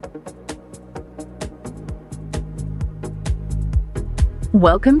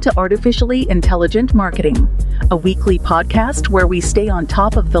Welcome to Artificially Intelligent Marketing, a weekly podcast where we stay on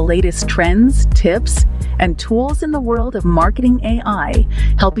top of the latest trends, tips, and tools in the world of marketing AI,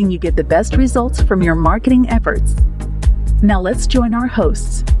 helping you get the best results from your marketing efforts. Now let's join our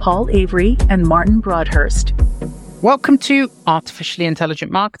hosts, Paul Avery and Martin Broadhurst. Welcome to Artificially Intelligent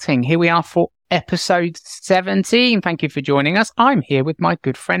Marketing. Here we are for episode 17. Thank you for joining us. I'm here with my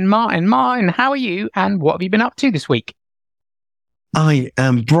good friend Martin. Martin, how are you and what have you been up to this week? I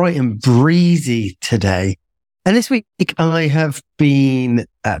am bright and breezy today. And this week I have been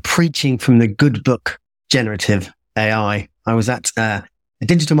preaching from the good book, Generative AI. I was at a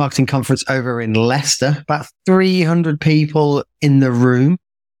digital marketing conference over in Leicester, about 300 people in the room.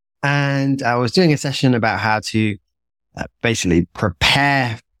 And I was doing a session about how to basically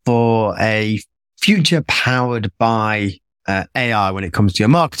prepare for a future powered by AI when it comes to your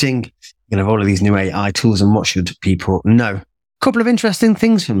marketing. You know, all of these new AI tools and what should people know. Couple of interesting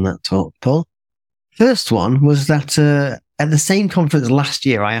things from that talk, Paul. First one was that at the same conference last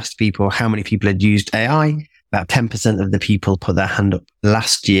year, I asked people how many people had used AI. About 10% of the people put their hand up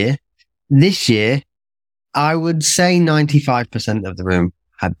last year. This year, I would say 95% of the room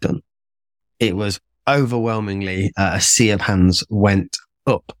had done. It was overwhelmingly a sea of hands went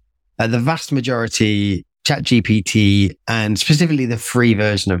up. The vast majority, ChatGPT, and specifically the free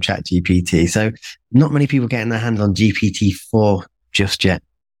version of ChatGPT. So not many people getting their hands on GPT-4 just yet.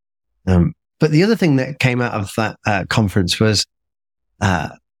 But the other thing that came out of that conference was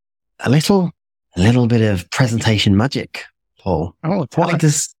a little bit of presentation magic, Paul. Oh,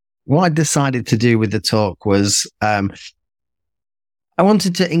 what I decided to do with the talk was I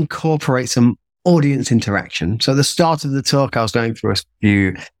wanted to incorporate some audience interaction. So at the start of the talk, I was going through a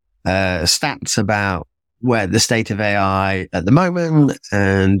few stats about where the state of AI at the moment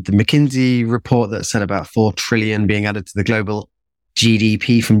and the McKinsey report that said about 4 trillion being added to the global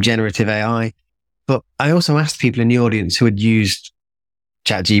GDP from generative AI. But I also asked people in the audience who had used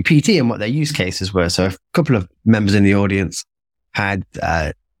ChatGPT and what their use cases were. So a couple of members in the audience had,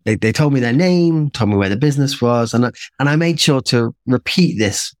 they told me their name, told me where the business was. And I made sure to repeat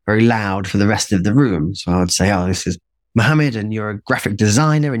this very loud for the rest of the room. So I would say, oh, this is Mohammed, and you're a graphic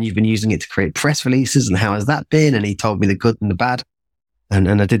designer and you've been using it to create press releases. And how has that been? And he told me the good and the bad.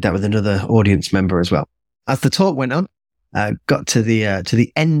 And I did that with another audience member as well. As the talk went on, got to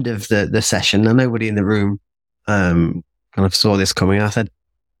the end of the session, and nobody in the room kind of saw this coming. I said,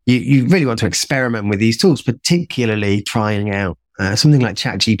 you really want to experiment with these tools, particularly trying out something like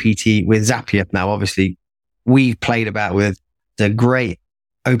ChatGPT with Zapier. Now, obviously, we've played about with the great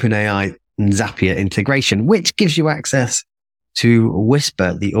OpenAI and Zapier integration, which gives you access to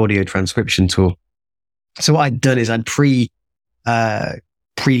Whisper, the audio transcription tool. So what I'd done is I'd preloaded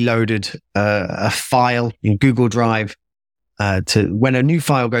a file in Google Drive to when a new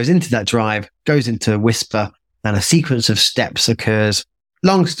file goes into that drive, goes into Whisper, and a sequence of steps occurs.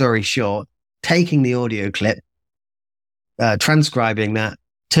 Long story short, taking the audio clip, transcribing that,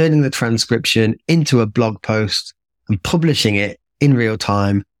 turning the transcription into a blog post and publishing it in real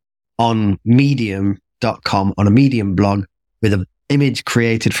time on medium.com, on a Medium blog with an image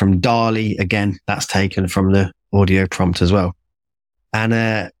created from DALL-E. Again, that's taken from the audio prompt as well.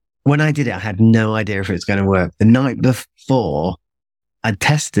 And when I did it, I had no idea if it was going to work. The night before, I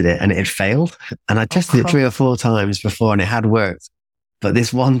tested it and it had failed. And I tested it 3 or 4 times before and it had worked. But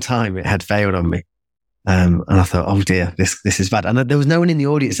this one time it had failed on me. And I thought, oh dear, this is bad. And there was no one in the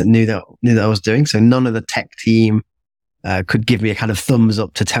audience that knew that I was doing. So none of the tech team could give me a kind of thumbs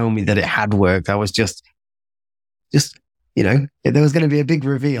up to tell me that it had worked. I was just, you know, there was going to be a big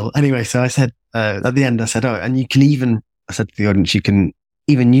reveal. Anyway, so I said, at the end, I said, I said to the audience, you can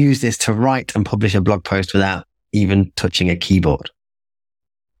even use this to write and publish a blog post without even touching a keyboard.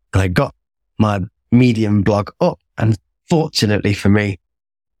 And I got my Medium blog up, and fortunately for me,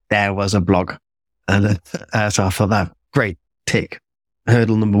 there was a blog. And so I thought that, great, tick,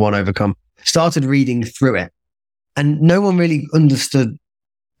 hurdle number 1 overcome. Started reading through it. And no one really understood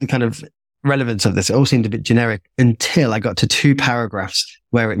the kind of relevance of this. It all seemed a bit generic until I got to 2 paragraphs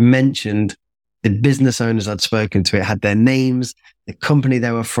where it mentioned the business owners I'd spoken to. It had their names, the company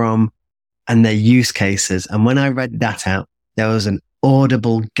they were from, and their use cases. And when I read that out, there was an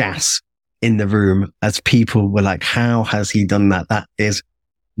audible gasp in the room as people were like, how has he done that? That is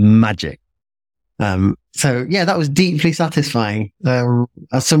magic. So yeah, that was deeply satisfying.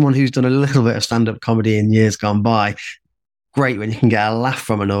 As someone who's done a little bit of stand-up comedy in years gone by, great when you can get a laugh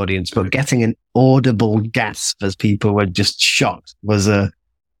from an audience, but getting an audible gasp as people were just shocked was a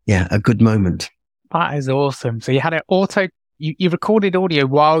good moment. That is awesome. So you had it you recorded audio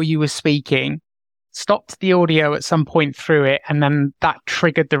while you were speaking, stopped the audio at some point through it, and then that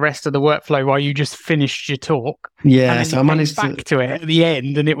triggered the rest of the workflow while you just finished your talk. Yeah, so I managed back to it at the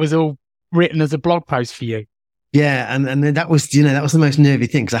end, and it was all written as a blog post for you. Yeah, and then that was the most nervy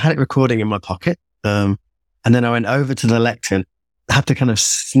thing, because I had it recording in my pocket, and then I went over to the lectern. I had to kind of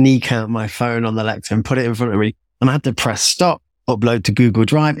sneak out my phone on the lectern, put it in front of me, and I had to press stop, upload to Google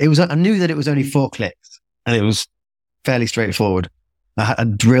Drive. I knew that it was only 4 clicks, and it was fairly straightforward. I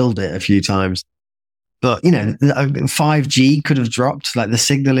drilled it a few times. But, 5G could have dropped, like the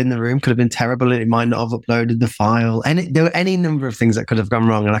signal in the room could have been terrible and it might not have uploaded the file. There were any number of things that could have gone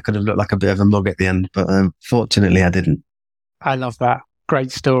wrong, and I could have looked like a bit of a mug at the end. But fortunately, I didn't. I love that.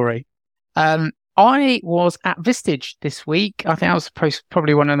 Great story. I was at Vistage this week. I think that was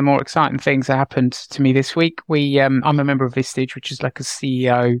probably one of the more exciting things that happened to me this week. I'm a member of Vistage, which is like a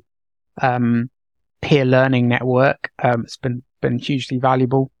CEO peer learning network. It's been hugely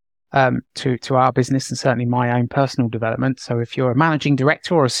valuable to our business and certainly my own personal development. So if you're a managing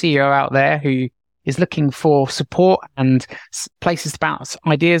director or a CEO out there who is looking for support and places to bounce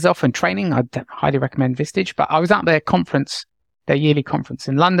ideas off and training, I'd highly recommend Vistage. But I was at their yearly conference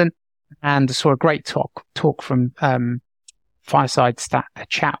in London, and saw a great talk from Fireside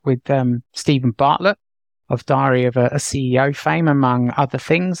Chat with Stephen Bartlett of Diary of a CEO fame, among other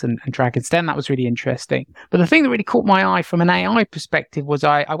things, and Dragon's Den. That was really interesting. But the thing that really caught my eye from an AI perspective was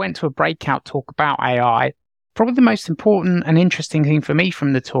I went to a breakout talk about AI. Probably the most important and interesting thing for me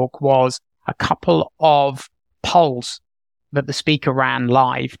from the talk was a couple of polls that the speaker ran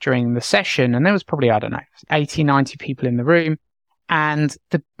live during the session. And there was probably, 80, 90 people in the room. And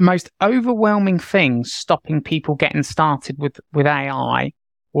the most overwhelming thing stopping people getting started with AI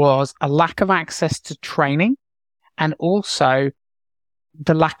was a lack of access to training, and also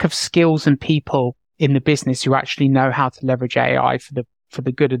the lack of skills and people in the business who actually know how to leverage AI for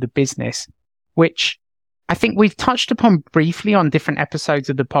the good of the business, which I think we've touched upon briefly on different episodes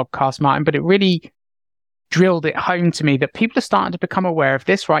of the podcast, Martin, but it really drilled it home to me that people are starting to become aware of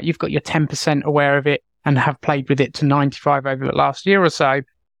this, right? You've got your 10% aware of it and have played with it to 95 over the last year or so.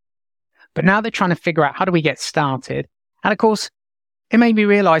 But now they're trying to figure out, how do we get started? And of course, it made me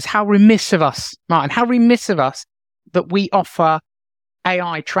realize how remiss of us, Martin, that we offer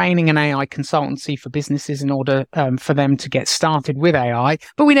AI training and AI consultancy for businesses in order for them to get started with AI.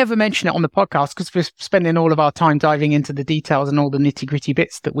 But we never mention it on the podcast because we're spending all of our time diving into the details and all the nitty-gritty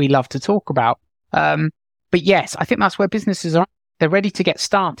bits that we love to talk about. But yes, I think that's where businesses are. They're ready to get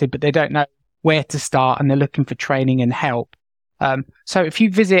started, but they don't know where to start, and they're looking for training and help. So if you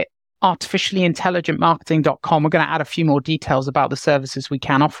visit artificiallyintelligentmarketing.com, we're going to add a few more details about the services we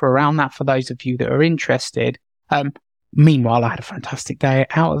can offer around that for those of you that are interested. Meanwhile, I had a fantastic day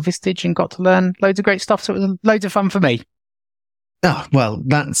out at Vistage and got to learn loads of great stuff. So it was loads of fun for me. Oh, well,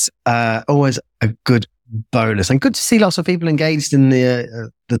 that's always a good bonus, and good to see lots of people engaged in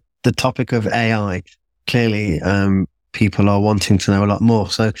the topic of AI. Clearly, people are wanting to know a lot more.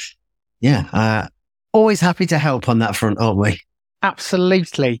 So yeah, always happy to help on that front, aren't we?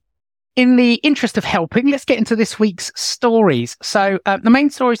 Absolutely. In the interest of helping, let's get into this week's stories. So the main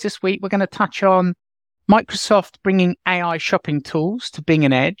stories this week, we're going to touch on Microsoft bringing AI shopping tools to Bing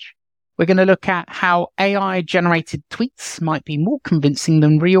and Edge. We're going to look at how AI-generated tweets might be more convincing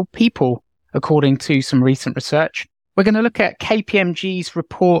than real people, according to some recent research. We're going to look at KPMG's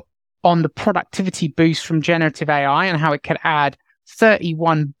report on the productivity boost from generative AI and how it could add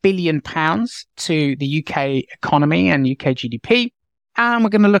 £31 billion to the UK economy and UK GDP. And we're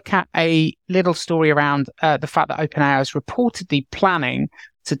going to look at a little story around the fact that OpenAI is reportedly planning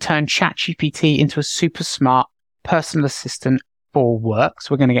to turn ChatGPT into a super smart personal assistant for work.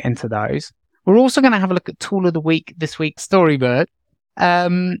 So we're going to get into those. We're also going to have a look at Tool of the Week this week, Storybird.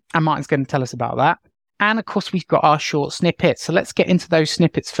 And Martin's going to tell us about that. And of course, we've got our short snippets. So let's get into those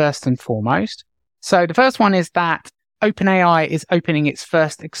snippets first and foremost. So the first one is that OpenAI is opening its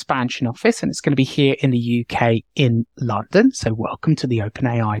first expansion office, and it's going to be here in the UK in London. So welcome to the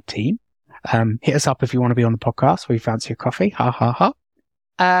OpenAI team. Hit us up if you want to be on the podcast or you fancy a coffee. Ha, ha, ha.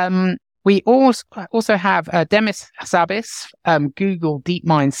 We also have Demis Hassabis, Google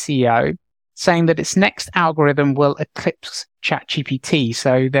DeepMind CEO, saying that its next algorithm will eclipse ChatGPT.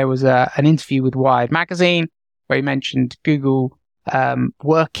 So there was an interview with Wired Magazine where he mentioned Google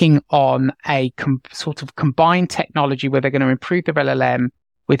working on a sort of combined technology where they're going to improve their LLM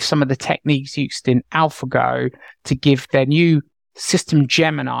with some of the techniques used in AlphaGo to give their new system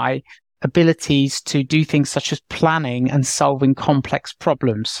Gemini abilities to do things such as planning and solving complex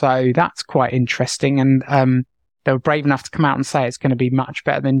problems. So that's quite interesting. And they were brave enough to come out and say it's going to be much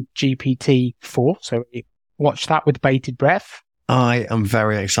better than GPT-4. So watch that with bated breath. I am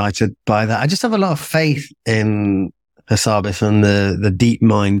very excited by that. I just have a lot of faith in Hassabis and the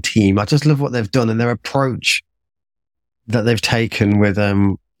DeepMind team. I just love what they've done and their approach that they've taken with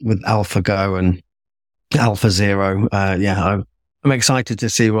AlphaGo and AlphaZero. I'm excited to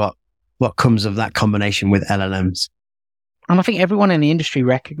see what comes of that combination with LLMs. And I think everyone in the industry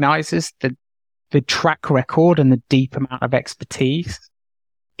recognizes the track record and the deep amount of expertise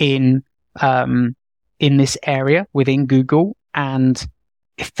in this area within Google. And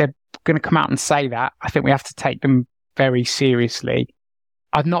if they're going to come out and say that, I think we have to take them very seriously.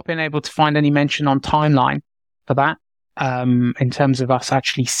 I've not been able to find any mention on timeline for that in terms of us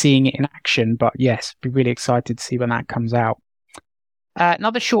actually seeing it in action. But yes, be really excited to see when that comes out.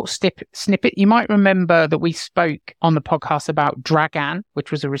 Another short snippet. You might remember that we spoke on the podcast about Dragan,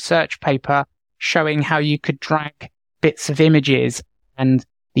 which was a research paper showing how you could drag bits of images and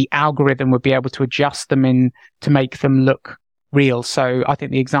the algorithm would be able to adjust them to make them look real. So I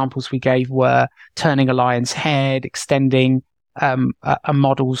think the examples we gave were turning a lion's head, extending a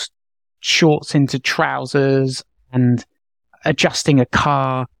model's shorts into trousers, and adjusting a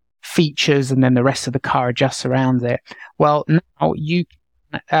car features, and then the rest of the car adjusts around it. Well, now you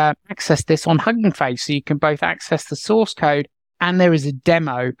can access this on Hugging Face, so you can both access the source code and there is a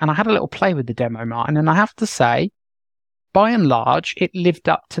demo. And I had a little play with the demo, Martin, and I have to say, by and large, it lived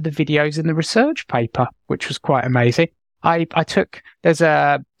up to the videos in the research paper, which was quite amazing. I took, there's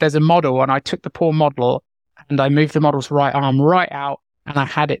a model, and I took the poor model and I moved the model's right arm right out, and I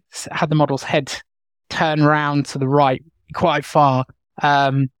had the model's head turn round to the right quite far,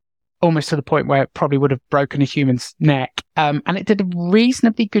 almost to the point where it probably would have broken a human's neck. And it did a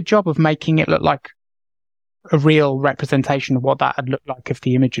reasonably good job of making it look like a real representation of what that had looked like if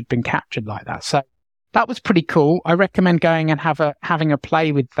the image had been captured like that. So that was pretty cool. I recommend going and having a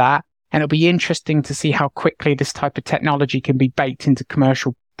play with that. And it'll be interesting to see how quickly this type of technology can be baked into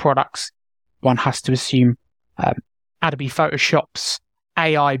commercial products. One has to assume Adobe Photoshop's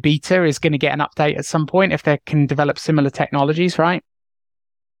AI beta is going to get an update at some point if they can develop similar technologies, right?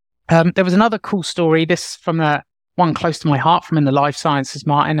 There was another cool story, this from the one close to my heart from in the life sciences,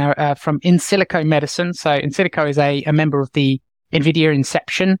 Martin, from InSilico Medicine. So InSilico is a member of the NVIDIA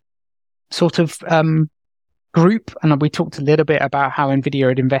Inception sort of group. And we talked a little bit about how NVIDIA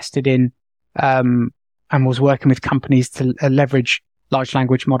had invested in and was working with companies to leverage large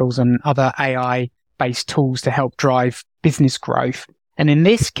language models and other AI-based tools to help drive business growth. And in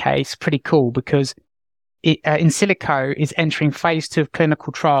this case, pretty cool because InSilico is entering phase 2 of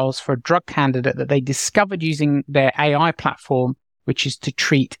clinical trials for a drug candidate that they discovered using their AI platform, which is to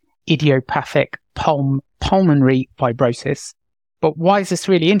treat idiopathic pulmonary fibrosis. But why is this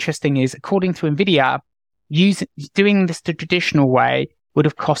really interesting is, according to NVIDIA, doing this the traditional way would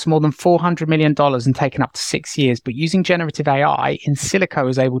have cost more than $400 million and taken up to 6 years. But using generative AI, InSilico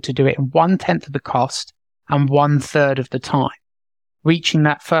is able to do it in 1/10 of the cost and 1/3 of the time, reaching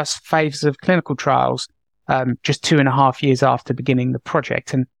that first phase of clinical trials just 2.5 years after beginning the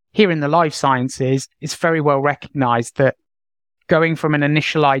project. And here in the life sciences, it's very well recognized that going from an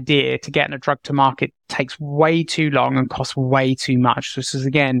initial idea to getting a drug to market takes way too long and costs way too much. So this is,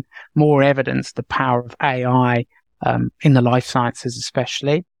 again, more evidence the power of AI in the life sciences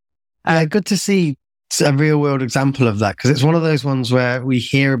especially. Good to see a real world example of that, because it's one of those ones where we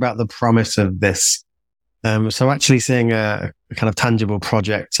hear about the promise of this. So actually seeing a kind of tangible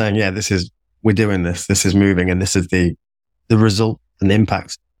project saying, yeah, we're doing this is moving, and this is the result and the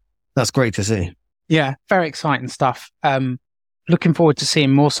impact. That's great to see. Yeah, very exciting stuff. Looking forward to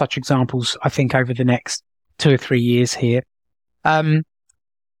seeing more such examples, I think, over the next 2 or 3 years here.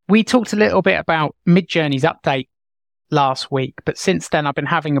 We talked a little bit about Midjourney's update last week, but since then I've been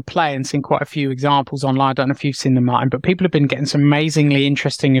having a play and seen quite a few examples online. I don't know if you've seen them, Martin, but people have been getting some amazingly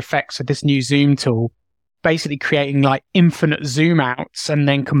interesting effects with this new zoom tool, basically creating like infinite zoom outs and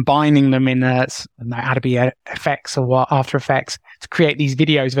then combining them in Adobe Effects or After Effects to create these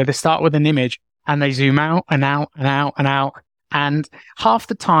videos where they start with an image and they zoom out and out and out and out. And half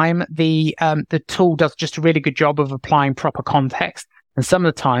the time, the tool does just a really good job of applying proper context. And some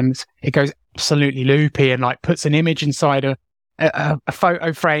of the times it goes absolutely loopy and like puts an image inside a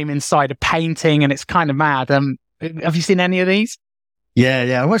photo frame inside a painting, and it's kind of mad. Have you seen any of these?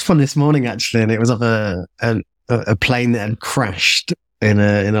 Yeah. I watched one this morning actually, and it was of a plane that had crashed in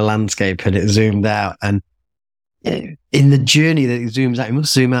a landscape, and it zoomed out. And in the journey that it zooms out, it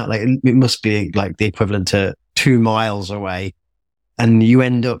must zoom out like it must be like the equivalent to 2 miles away. And you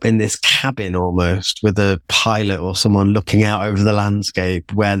end up in this cabin almost with a pilot or someone looking out over the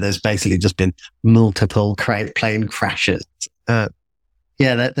landscape where there's basically just been multiple plane crashes. They're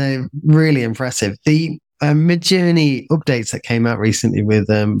really impressive. Midjourney updates that came out recently with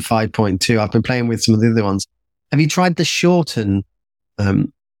 5.2. I've been playing with some of the other ones. Have you tried the shorten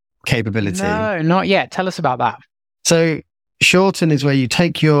capability? No, not yet. Tell us about that. So shorten is where you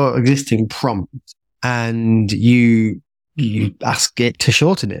take your existing prompt and you ask it to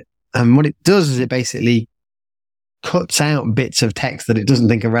shorten it. And what it does is it basically cuts out bits of text that it doesn't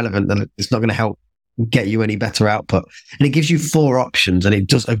think are relevant, that it's not going to help get you any better output. And it gives you 4 options and it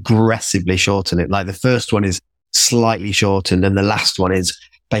does aggressively shorten it. Like the first one is slightly shortened and the last one is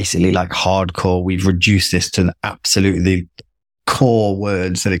basically like hardcore. We've reduced this to the absolutely core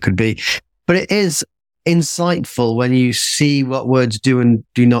words that it could be. But it is insightful when you see what words do and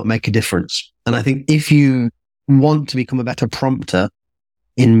do not make a difference. And I think if you want to become a better prompter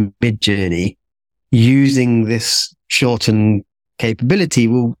in Midjourney, using this shorten capability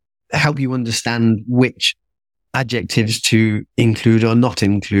will help you understand which adjectives to include or not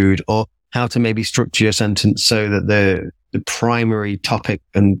include, or how to maybe structure your sentence so that the primary topic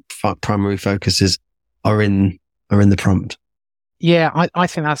and primary focuses are in the prompt. Yeah, I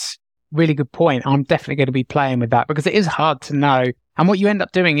think that's a really good point. I'm definitely going to be playing with that because it is hard to know. And what you end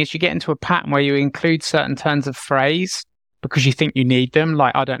up doing is you get into a pattern where you include certain turns of phrase because you think you need them.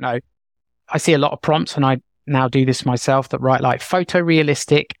 Like, I don't know, I see a lot of prompts, and I now do this myself, that write like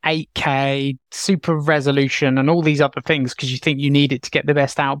photorealistic, 8K, super resolution, and all these other things because you think you need it to get the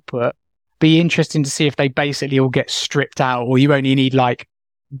best output. Be interesting to see if they basically all get stripped out, or you only need like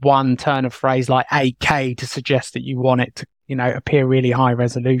one turn of phrase like 8K to suggest that you want it to, appear really high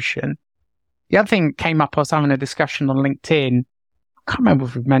resolution. The other thing came up, I was having a discussion on LinkedIn. I can't remember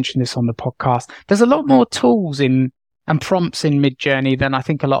if we've mentioned this on the podcast. There's a lot more tools and prompts in Midjourney than I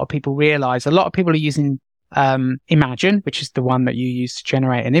think a lot of people realize. A lot of people are using Imagen, which is the one that you use to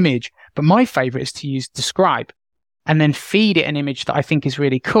generate an image. But my favorite is to use Describe and then feed it an image that I think is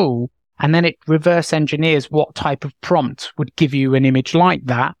really cool. And then it reverse engineers what type of prompt would give you an image like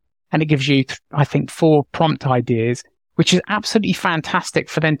that. And it gives you, I think, 4 prompt ideas, which is absolutely fantastic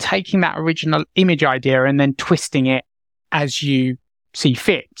for then taking that original image idea and then twisting it as you see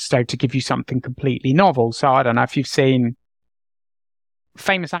fit. So to give you something completely novel. So I don't know if you've seen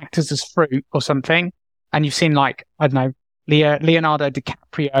famous actors as fruit or something, and you've seen like, I don't know, Leonardo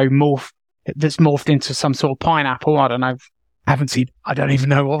DiCaprio that's morphed into some sort of pineapple. I don't know. I haven't seen, I don't even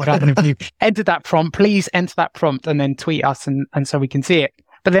know what would happen if you entered that prompt. Please enter that prompt and then tweet us and so we can see it.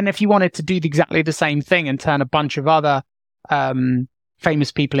 But then if you wanted to do exactly the same thing and turn a bunch of other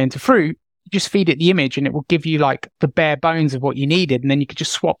famous people into fruit, you just feed it the image and it will give you like the bare bones of what you needed. And then you could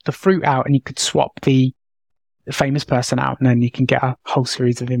just swap the fruit out and you could swap the famous person out, and then you can get a whole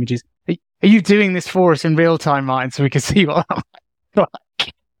series of images. Are you doing this for us in real time, Martin, so we can see what that looks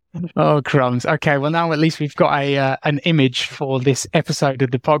like? Oh, crumbs. Okay, well, now at least we've got an image for this episode of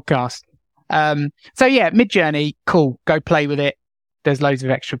the podcast. So yeah, Midjourney, cool. Go play with it. There's loads of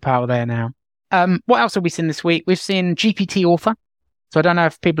extra power there now. What else have we seen this week? We've seen GPT Author. So I don't know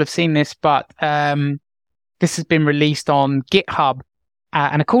if people have seen this, but this has been released on GitHub.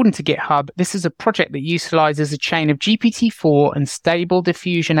 And according to GitHub, this is a project that utilizes a chain of GPT-4 and Stable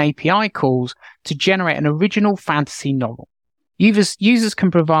Diffusion API calls to generate an original fantasy novel. Users can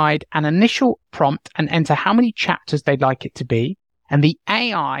provide an initial prompt and enter how many chapters they'd like it to be, and the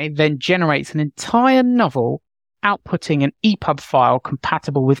AI then generates an entire novel, outputting an EPUB file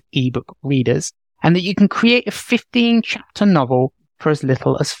compatible with ebook readers, and that you can create a 15-chapter novel for as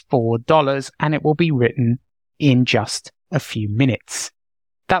little as $4, and it will be written in just a few minutes.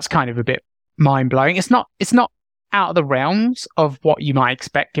 That's kind of a bit mind-blowing. It's not out of the realms of what you might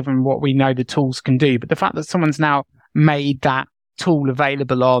expect given what we know the tools can do, but the fact that someone's now made that tool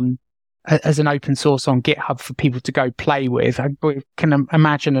available as an open source on GitHub for people to go play with, I can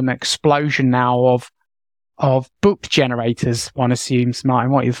imagine an explosion now of book generators, one assumes.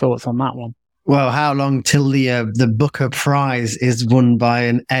 Martin, what are your thoughts on that one? Well, how long till the Booker Prize is won by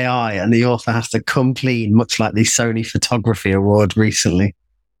an AI and the author has to come clean, much like the Sony Photography Award recently?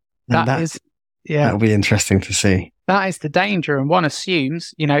 That'll be interesting to see. That is the danger. And one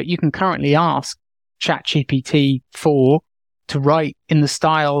assumes, you can currently ask ChatGPT-4 to write in the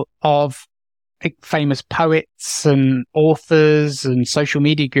style of famous poets and authors and social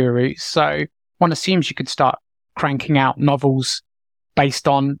media gurus. So one assumes you could start cranking out novels based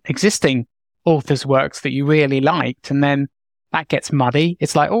on existing authors' works that you really liked. And then that gets muddy.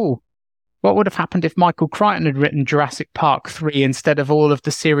 It's like, oh, what would have happened if Michael Crichton had written Jurassic Park 3 instead of all of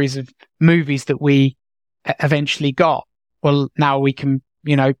the series of movies that we eventually got? Well, now we can,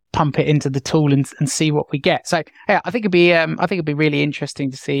 pump it into the tool and see what we get. So yeah, I think it'd be really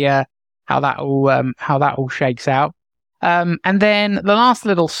interesting to see how that all shakes out. And then the last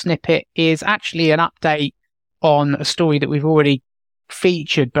little snippet is actually an update on a story that we've already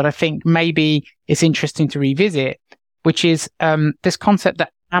featured, but I think maybe it's interesting to revisit, which is this concept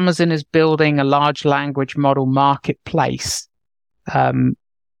that Amazon is building a large language model marketplace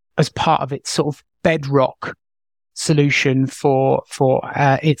as part of its sort of bedrock solution for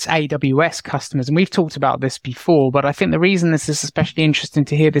its AWS customers. And we've talked about this before, but I think the reason this is especially interesting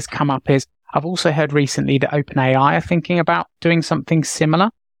to hear this come up is I've also heard recently that OpenAI are thinking about doing something similar.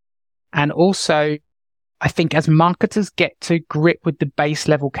 And also, I think as marketers get to grip with the base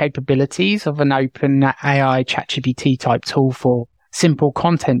level capabilities of an OpenAI ChatGPT type tool for simple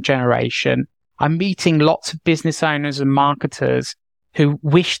content generation, I'm meeting lots of business owners and marketers who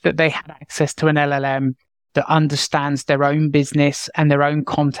wish that they had access to an LLM that understands their own business and their own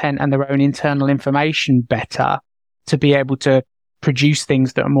content and their own internal information better to be able to produce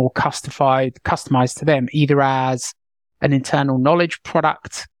things that are more customized to them, either as an internal knowledge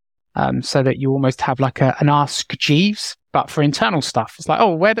product, so that you almost have like an Ask Jeeves, but for internal stuff. It's like,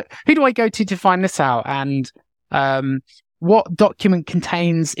 oh, who do I go to find this out? And what document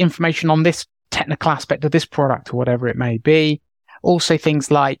contains information on this technical aspect of this product or whatever it may be. Also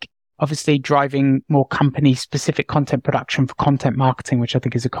things like obviously driving more company-specific content production for content marketing, which I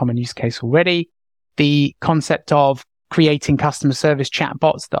think is a common use case already. The concept of creating customer service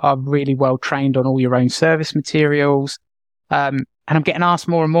chatbots that are really well trained on all your own service materials. And I'm getting asked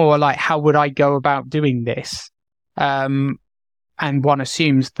more and more, like, how would I go about doing this? And one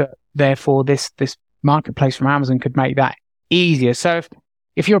assumes that therefore this marketplace from Amazon could make that easier. So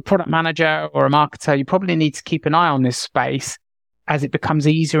if you're a product manager or a marketer, you probably need to keep an eye on this space as it becomes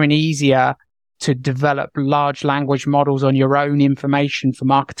easier and easier to develop large language models on your own information for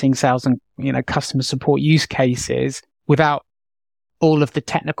marketing, sales, and customer support use cases without all of the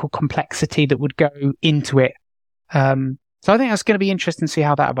technical complexity that would go into it. So I think that's going to be interesting to see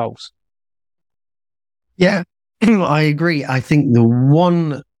how that evolves. Yeah, I agree. I think the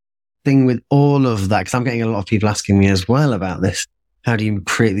one thing with all of that, because I'm getting a lot of people asking me as well about this, how do you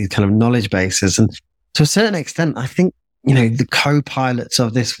create these kind of knowledge bases? And to a certain extent, I think, the co-pilots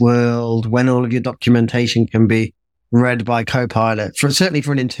of this world, when all of your documentation can be read by Copilot, certainly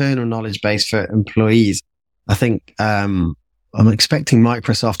for an internal knowledge base for employees, I think I'm expecting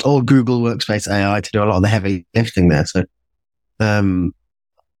Microsoft or Google Workspace AI to do a lot of the heavy lifting there. So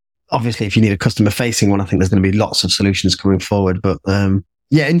obviously, if you need a customer-facing one, I think there's going to be lots of solutions coming forward. But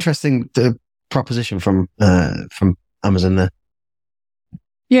interesting proposition from Amazon there.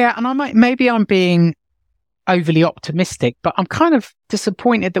 Yeah, and maybe I'm being overly optimistic, but I'm kind of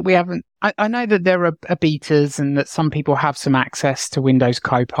disappointed that we haven't. I know that there are betas and that some people have some access to Windows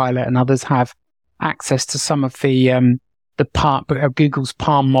Copilot and others have access to some of the part of Google's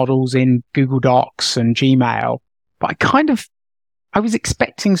Palm models in Google Docs and Gmail. But I was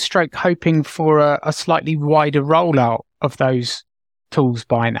expecting hoping for a slightly wider rollout of those tools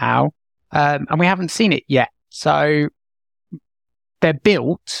by now. And we haven't seen it yet. So they're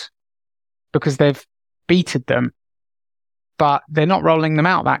built because they've beated them, but they're not rolling them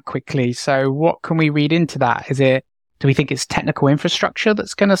out that quickly. So what can we read into that? Do we think it's technical infrastructure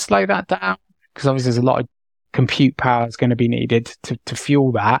that's going to slow that down? Because obviously there's a lot of compute power is going to be needed to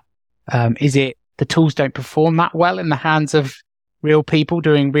fuel that. Is it the tools don't perform that well in the hands of real people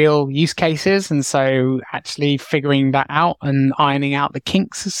doing real use cases? And so actually figuring that out and ironing out the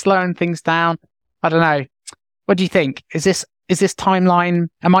kinks is slowing things down. I don't know. What do you think? Is this timeline,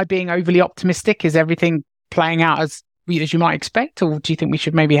 am I being overly optimistic? Is everything playing out as you might expect? Or do you think we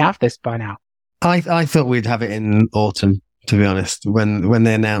should maybe have this by now? I thought we'd have it in autumn, to be honest, when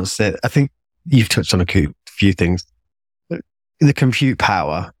they announced it. I think you've touched on a few things. The compute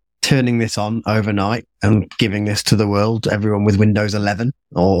power, turning this on overnight and giving this to the world, everyone with Windows 11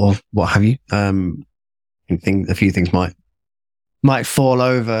 or what have you. I think a few things might fall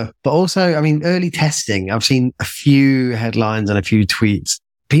over, but also, early testing. I've seen a few headlines and a few tweets.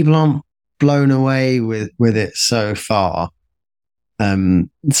 People aren't blown away with it so far.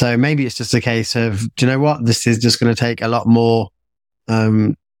 So maybe it's just a case of, do you know what? This is just going to take a lot more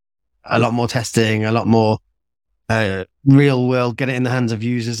testing, a lot more real world, get it in the hands of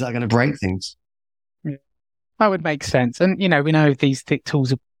users that are going to break things. Yeah, that would make sense. And, we know these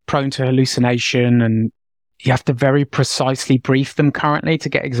tools are prone to hallucination and you have to very precisely brief them currently to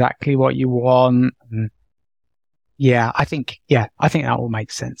get exactly what you want. And I think that will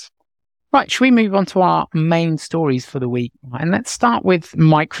make sense. Right. Should we move on to our main stories for the week? And let's start with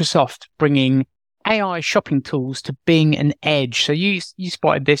Microsoft bringing AI shopping tools to Bing and Edge. So you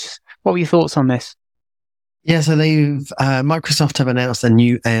spotted this. What were your thoughts on this? Yeah, so Microsoft have announced a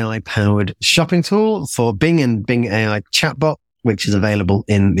new AI-powered shopping tool for Bing and Bing AI Chatbot, which is available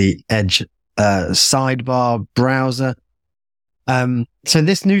in the Edge sidebar browser. So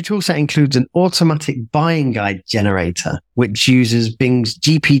this new toolset includes an automatic buying guide generator, which uses Bing's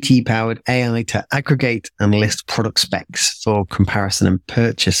GPT-powered AI to aggregate and list product specs for comparison and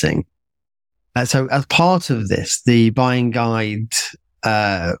purchasing. So as part of this, the buying guide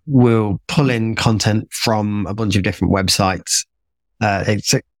will pull in content from a bunch of different websites.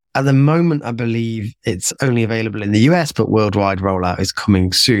 At the moment, I believe it's only available in the US, but worldwide rollout is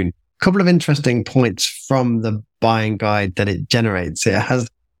coming soon. A couple of interesting points from the buying guide that it generates. It has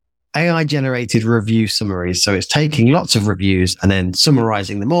AI generated review summaries. So it's taking lots of reviews and then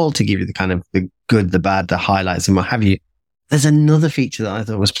summarizing them all to give you the kind of the good, the bad, the highlights and what have you. There's another feature that I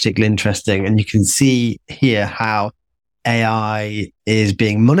thought was particularly interesting, and you can see here how AI is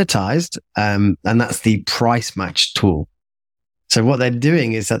being monetized, and that's the price match tool. So what they're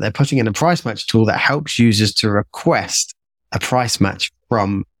doing is that they're putting in a price match tool that helps users to request a price match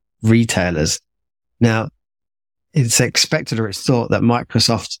from retailers. Now, it's expected or it's thought that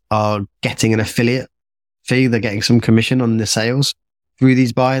Microsoft are getting an affiliate fee. They're getting some commission on the sales through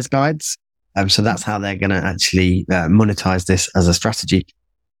these buyer's guides. So that's how they're going to actually monetize this as a strategy.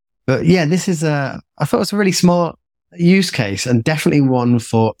 But yeah, I thought it was a really smart use case, and definitely one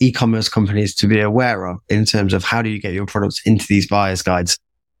for e-commerce companies to be aware of in terms of how do you get your products into these buyer's guides.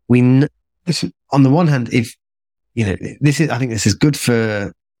 On the one hand, I think this is good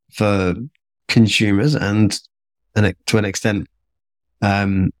for consumers and to an extent,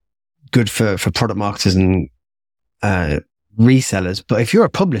 good for product marketers and resellers. But if you're a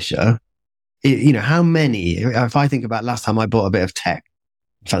publisher, if I think about last time I bought a bit of tech,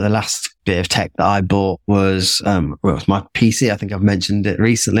 in fact, the last bit of tech that I bought was, it was my PC. I think I've mentioned it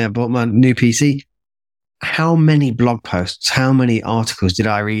recently. I bought my new PC. How many blog posts, how many articles did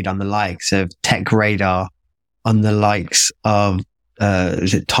I read on the likes of Tech Radar, on the likes of,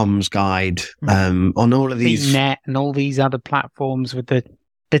 is it Tom's Guide, on all of these CNET and all these other platforms with the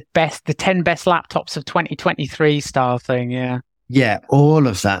 10 best laptops of 2023 style thing. Yeah. Yeah. All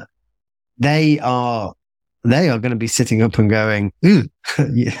of that. They are going to be sitting up and going, ooh,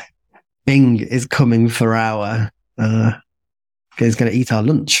 yeah, Bing is coming for is going to eat our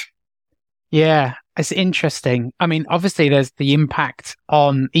lunch. Yeah, it's interesting. I mean, obviously there's the impact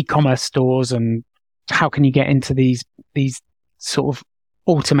on e-commerce stores and how can you get into these sort of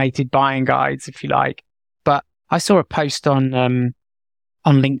automated buying guides, if you like. But I saw a post on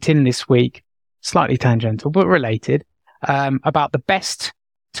LinkedIn this week, slightly tangential, but related, about the best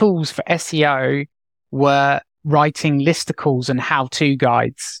tools for SEO were writing listicles and how-to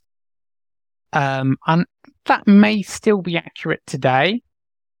guides. And that may still be accurate today.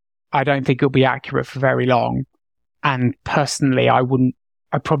 I don't think it'll be accurate for very long. And personally, I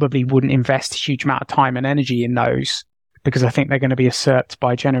probably wouldn't invest a huge amount of time and energy in those because I think they're going to be usurped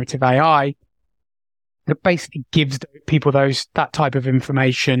by generative AI that basically gives people that type of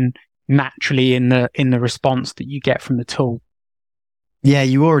information naturally in the response that you get from the tool. Yeah,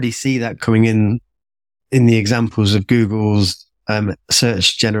 you already see that coming in the examples of Google's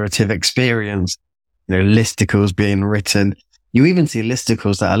search generative experience. Listicles being written. You even see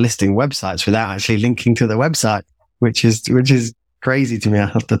listicles that are listing websites without actually linking to the website, which is crazy to me. I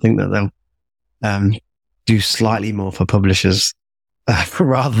have to think that they'll do slightly more for publishers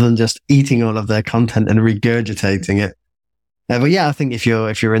rather than just eating all of their content and regurgitating it. But yeah, I think if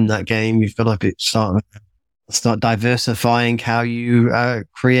you're in that game, you've got to start diversifying how you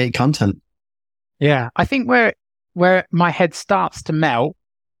create content. Yeah, I think where my head starts to melt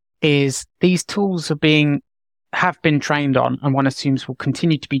is these tools have been trained on, and one assumes will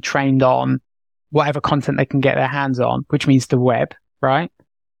continue to be trained on whatever content they can get their hands on, which means the web, right?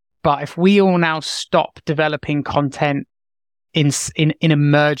 But if we all now stop developing content in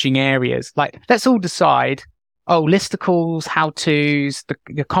emerging areas, like let's all decide, listicles, how-tos,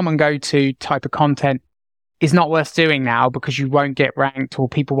 the common go-to type of content is not worth doing now because you won't get ranked or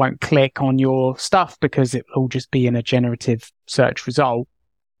people won't click on your stuff because it will just be in a generative search result.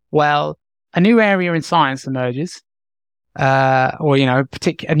 Well, a new area in science emerges, or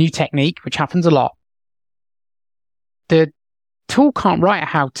a new technique, which happens a lot. The tool can't write a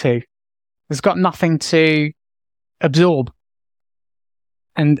how-to. It's got nothing to absorb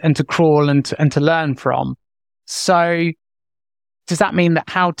and to crawl and to learn from. So does that mean that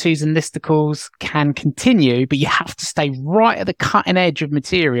how-tos and listicles can continue, but you have to stay right at the cutting edge of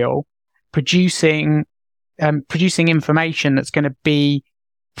material, producing information that's going to be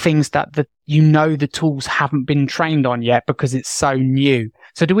things that the tools haven't been trained on yet because it's so new?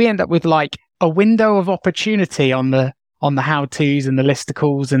 So do we end up with like a window of opportunity on the how-tos and the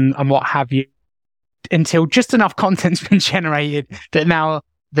listicles and what have you, until just enough content's been generated that now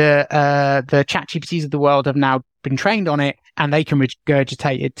the ChatGPTs of the world have now been trained on it and they can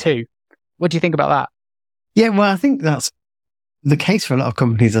regurgitate it too. What do you think about that? Yeah, well, I think that's the case for a lot of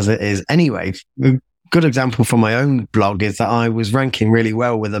companies as it is anyway. A good example from my own blog is that I was ranking really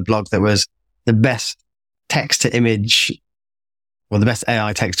well with a blog that was the best text to image, or the best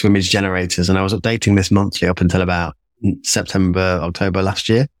AI text to image generators. And I was updating this monthly up until about September, October last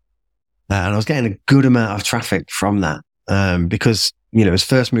year. And I was getting a good amount of traffic from that because, you know, it was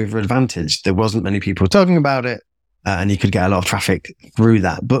first mover advantage. There wasn't many people talking about it and you could get a lot of traffic through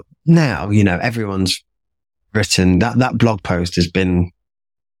that. But now, you know, everyone's written that blog post has been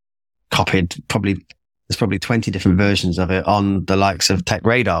copied. There's probably 20 different versions of it on the likes of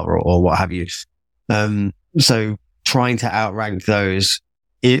TechRadar or what have you. So trying to outrank those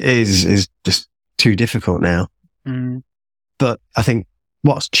is just too difficult now. But I think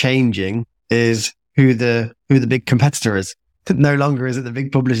what's changing is who the big competitor is. No longer is it the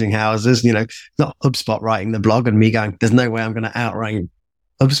big publishing houses, you know, not HubSpot writing the blog and me going, there's no way I'm going to outrank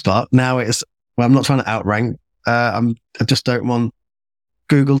HubSpot. Now it's, well, I'm not trying to outrank. I just don't want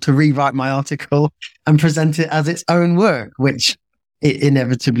Google to rewrite my article and present it as its own work, which it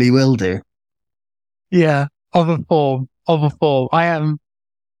inevitably will do. Yeah, of a form.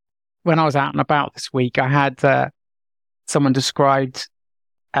 When I was out and about this week, I had someone described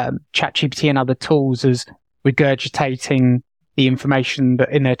ChatGPT and other tools as regurgitating the information that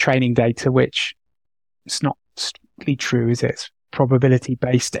in their training data, which it's not strictly true, is it? It's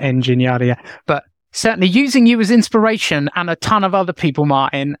probability-based engine, yada, yada. But certainly using you as inspiration and a ton of other people,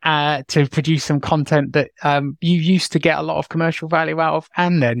 Martin, to produce some content that you used to get a lot of commercial value out of,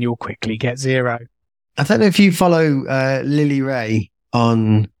 and then you'll quickly get zero. I don't know if you follow Lily Ray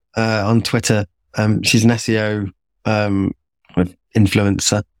on Twitter. She's an SEO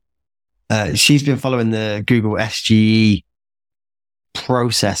influencer. She's been following the Google SGE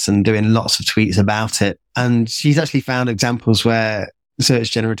process and doing lots of tweets about it. And she's actually found examples where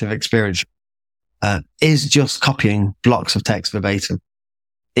search generative experience is just copying blocks of text verbatim.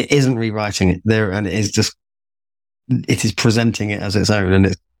 It isn't rewriting it there, and it is presenting it as its own, and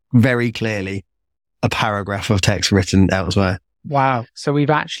it's very clearly a paragraph of text written elsewhere. Wow. So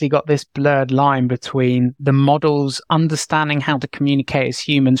we've actually got this blurred line between the models understanding how to communicate as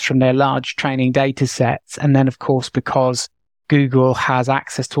humans from their large training data sets. And then, of course, because Google has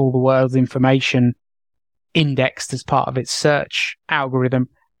access to all the world's information indexed as part of its search algorithm,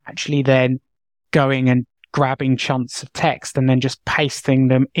 actually then going and grabbing chunks of text and then just pasting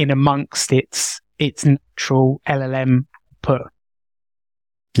them in amongst its natural LLM output.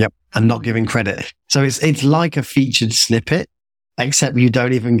 Yep. And not giving credit. So it's like a featured snippet, except you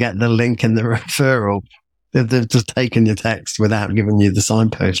don't even get the link and the referral. They've just taken your text without giving you the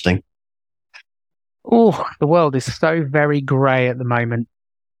signposting. Oh, the world is so very grey at the moment.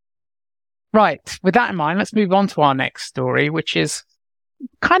 Right. With that in mind, let's move on to our next story, which is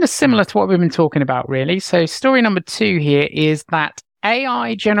kind of similar to what we've been talking about, really. So story number 2 here is that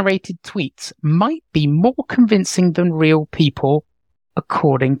AI-generated tweets might be more convincing than real people,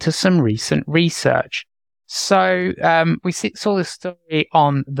 according to some recent research. So we saw this story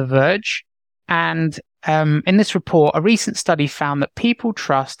on The Verge, and in this report, a recent study found that people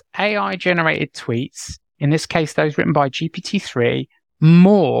trust AI-generated tweets, in this case those written by GPT-3,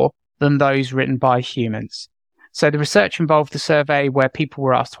 more than those written by humans. So the research involved a survey where people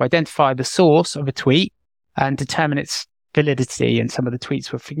were asked to identify the source of a tweet and determine its validity, and some of the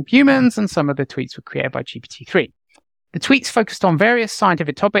tweets were from humans and some of the tweets were created by GPT-3. The tweets focused on various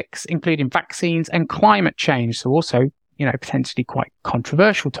scientific topics, including vaccines and climate change, so also, potentially quite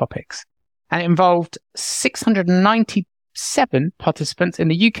controversial topics. And it involved 697 participants in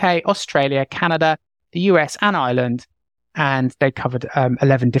the UK, Australia, Canada, the US, and Ireland, and they covered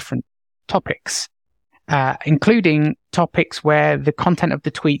 11 different topics, including topics where the content of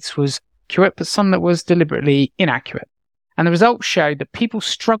the tweets was accurate, but some that was deliberately inaccurate. And the results showed that people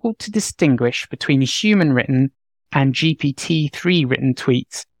struggled to distinguish between human-written and GPT-3 written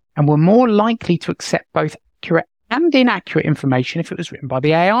tweets, and were more likely to accept both accurate and inaccurate information if it was written by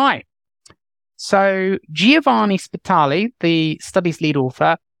the AI. So Giovanni Spitali, the study's lead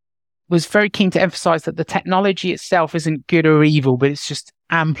author, was very keen to emphasize that the technology itself isn't good or evil, but it's just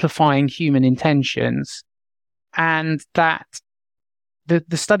amplifying human intentions. And that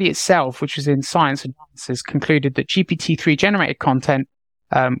the study itself, which was in Science Advances, concluded that GPT-3 generated content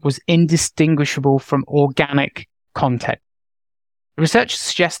was indistinguishable from organic content. The research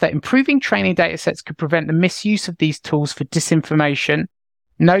suggests that improving training data sets could prevent the misuse of these tools for disinformation,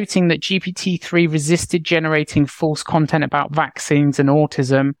 noting that GPT-3 resisted generating false content about vaccines and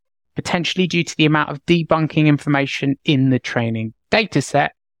autism, potentially due to the amount of debunking information in the training dataset,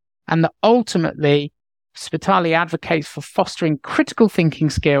 and that ultimately Spitali advocates for fostering critical thinking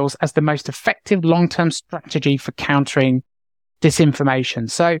skills as the most effective long-term strategy for countering disinformation.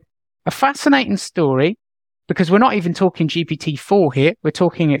 So a fascinating story, because we're not even talking GPT-4 here, we're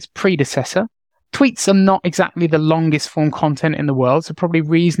talking its predecessor. Tweets are not exactly the longest form content in the world, so probably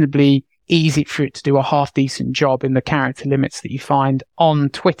reasonably easy for it to do a half-decent job in the character limits that you find on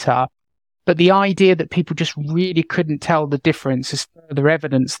Twitter. But the idea that people just really couldn't tell the difference is further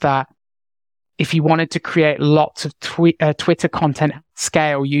evidence that if you wanted to create lots of Twitter content at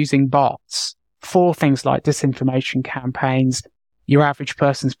scale using bots for things like disinformation campaigns, your average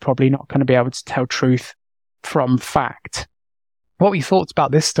person's probably not going to be able to tell truth from fact. What were your thoughts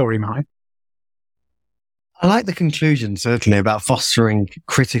about this story, Mike? I like the conclusion, certainly, about fostering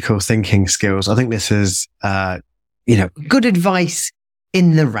critical thinking skills. I think this is, good advice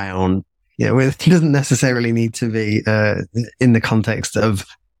in the round. It doesn't necessarily need to be in the context of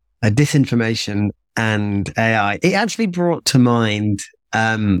disinformation and AI. It actually brought to mind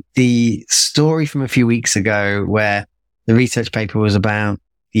the story from a few weeks ago where the research paper was about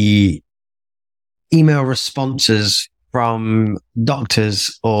the email responses from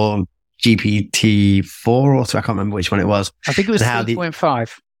doctors or GPT-4 or 3, I can't remember which one it was. I think it was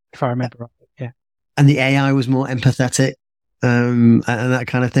 3.5, if I remember right. Yeah. And the AI was more empathetic and that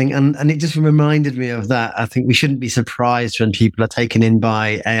kind of thing. And it just reminded me of that. I think we shouldn't be surprised when people are taken in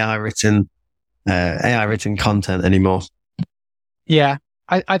by AI written content anymore. Yeah.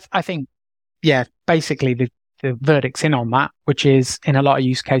 I think, basically the verdict's in on that, which is in a lot of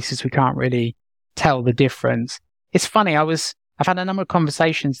use cases, we can't really tell the difference. It's funny. I've had a number of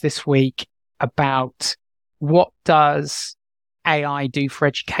conversations this week about what does AI do for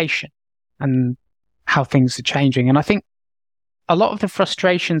education and how things are changing. And I think a lot of the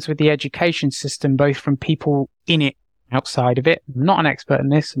frustrations with the education system, both from people in it, outside of it, I'm not an expert in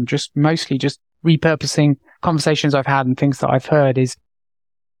this, I'm just mostly just repurposing conversations I've had and things that I've heard, is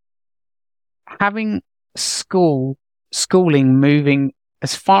having schooling moving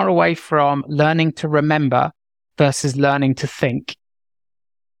as far away from learning to remember versus learning to think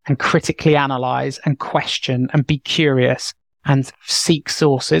and critically analyze and question and be curious and seek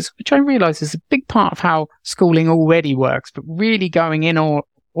sources, which I realize is a big part of how schooling already works, but really going in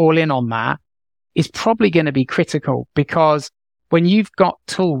all in on that is probably going to be critical, because when you've got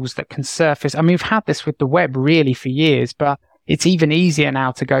tools that can surface, I mean, we've had this with the web really for years, but it's even easier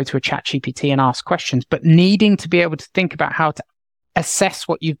now to go to a ChatGPT and ask questions, but needing to be able to think about how to assess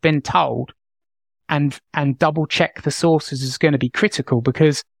what you've been told and double check the sources is going to be critical,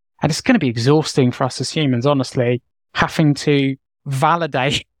 because, and it's going to be exhausting for us as humans, honestly, having to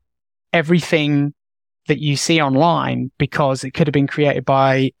validate everything that you see online, because it could have been created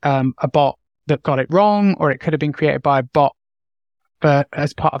by a bot that got it wrong, or it could have been created by a bot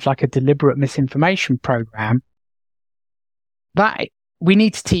as part of like a deliberate misinformation program. That we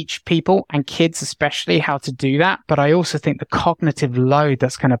need to teach people, and kids especially, how to do that. But I also think the cognitive load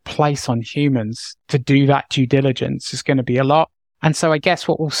that's going to place on humans to do that due diligence is going to be a lot. And so I guess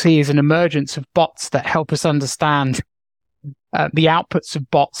what we'll see is an emergence of bots that help us understand the outputs of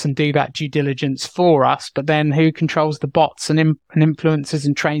bots and do that due diligence for us. But then who controls the bots and influences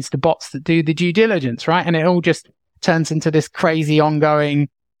and trains the bots that do the due diligence, right? And it all just turns into this crazy, ongoing,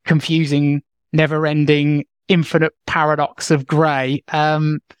 confusing, never-ending, infinite paradox of grey.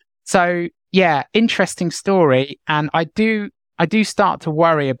 So yeah, interesting story. And I do start to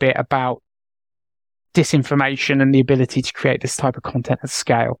worry a bit about disinformation and the ability to create this type of content at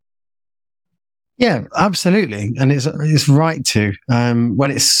scale. Yeah, absolutely. And it's right to,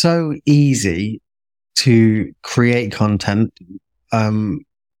 when it's so easy to create content, and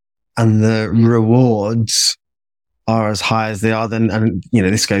the rewards are as high as they are, then, and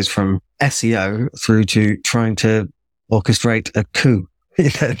this goes from SEO through to trying to orchestrate a coup.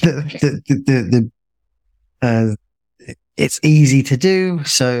 It's easy to do,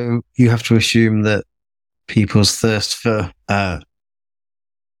 so you have to assume that people's thirst for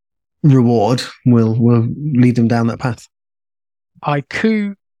reward will lead them down that path. I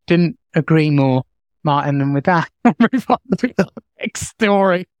couldn't agree more, Martin. And with that, I'll move on to the next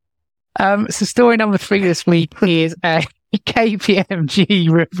story. So story number 3 this week is a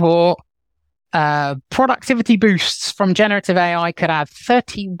KPMG report. Productivity boosts from generative AI could add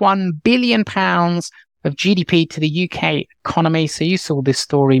 £31 billion of GDP to the UK economy. So you saw this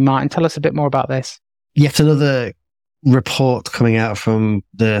story, Martin. Tell us a bit more about this. Yet another report coming out from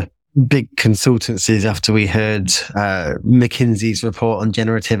the big consultancies after we heard McKinsey's report on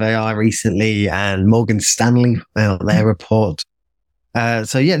generative AI recently and Morgan Stanley out their report.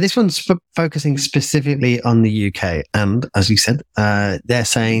 This one's focusing specifically on the UK. And as you said, they're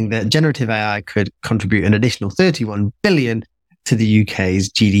saying that generative AI could contribute an additional 31 billion to the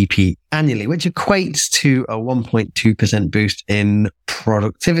UK's GDP annually, which equates to a 1.2% boost in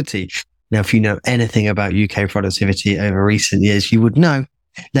productivity. Now, if you know anything about UK productivity over recent years, you would know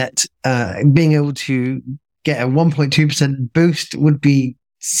that being able to get a 1.2% boost would be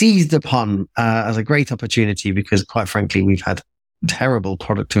seized upon as a great opportunity because, quite frankly, we've had terrible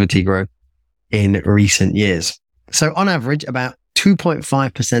productivity growth in recent years. So on average, about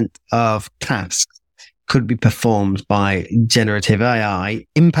 2.5% of tasks could be performed by generative AI,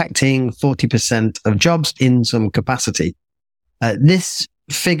 impacting 40% of jobs in some capacity. This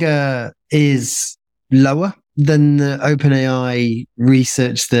figure is lower than the OpenAI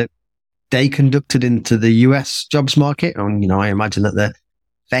research that they conducted into the US jobs market. And, I imagine that they're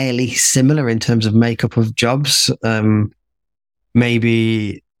fairly similar in terms of makeup of jobs.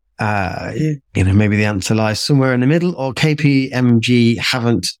 Maybe the answer lies somewhere in the middle, or KPMG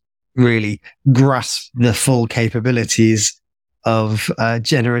haven't really grasped the full capabilities of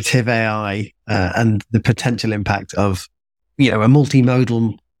generative AI and the potential impact of, a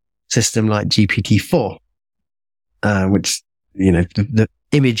multimodal system like GPT-4, which, the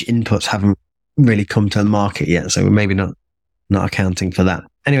image inputs haven't really come to the market yet. So we're maybe not accounting for that.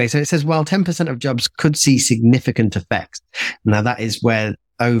 Anyway, so it says, while 10% of jobs could see significant effects, now that is where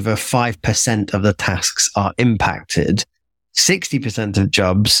over 5% of the tasks are impacted. 60% of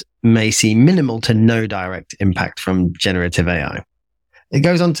jobs may see minimal to no direct impact from generative AI. It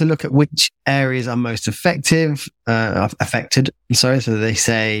goes on to look at which areas are most affected. So they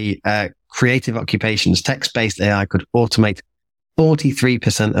say creative occupations, text-based AI could automate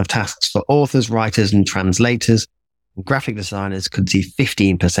 43% of tasks for authors, writers, and translators. Graphic designers could see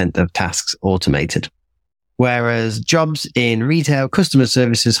 15% of tasks automated. Whereas jobs in retail, customer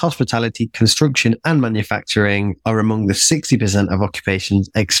services, hospitality, construction, and manufacturing are among the 60% of occupations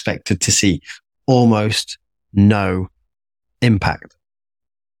expected to see almost no impact.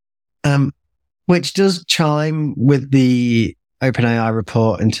 Which does chime with the OpenAI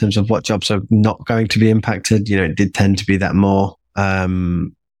report in terms of what jobs are not going to be impacted. It did tend to be that more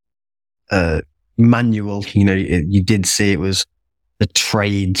manual. You did see it was the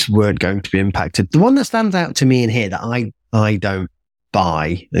trades weren't going to be impacted. The one that stands out to me in here that I don't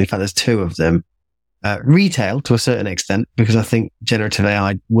buy, in fact, there's two of them, retail to a certain extent, because I think generative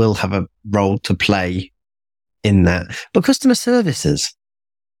AI will have a role to play in that. But customer services,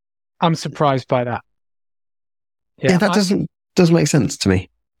 I'm surprised by that. Yeah, that doesn't make sense to me.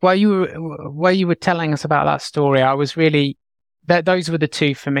 While you were telling us about that story, I was really those were the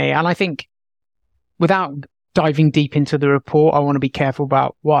two for me. And I think, without diving deep into the report, I want to be careful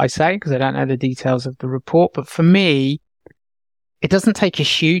about what I say because I don't know the details of the report. But for me, it doesn't take a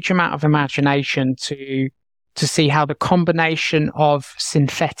huge amount of imagination to see how the combination of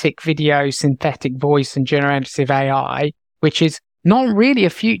synthetic video, synthetic voice, and generative AI, which is not really a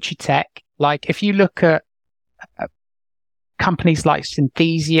future tech. Like if you look at companies like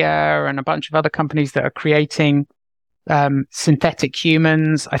Synthesia and a bunch of other companies that are creating synthetic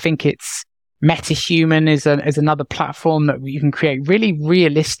humans, I think it's MetaHuman is another platform that you can create really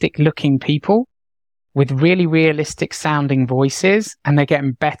realistic looking people with really realistic sounding voices, and they're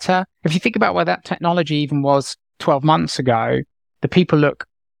getting better. If you think about where that technology even was 12 months ago, the people look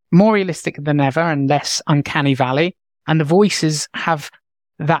more realistic than ever and less uncanny valley. And the voices have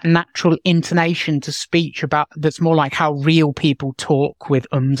that natural intonation to speech that's more like how real people talk, with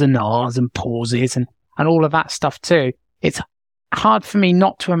ums and ahs and pauses and all of that stuff too. It's hard for me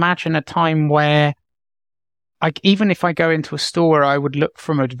not to imagine a time where, even if I go into a store, I would look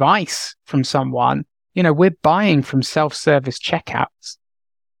for advice from someone. We're buying from self-service checkouts.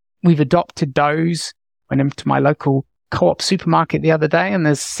 We've adopted those. Went into my local Co-op supermarket the other day, and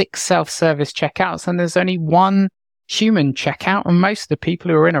there's 6 self-service checkouts, and there's only 1 human checkout, and most of the people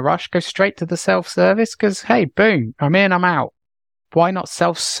who are in a rush go straight to the self-service because, hey, boom, I'm in, I'm out. Why not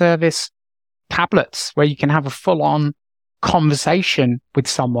self-service tablets where you can have a full-on conversation with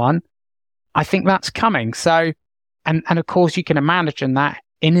someone? I think that's coming. So, and of course, you can imagine that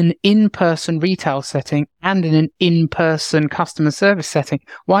in an in-person retail setting and in an in-person customer service setting.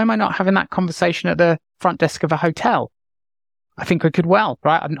 Why am I not having that conversation at the front desk of a hotel? I think I could well,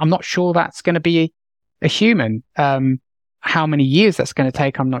 right? I'm not sure that's going to be a human. How many years that's going to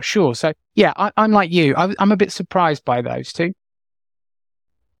take, I'm not sure. So yeah, I'm like you. I'm a bit surprised by those two.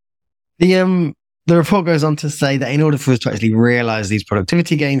 The The report goes on to say that in order for us to actually realize these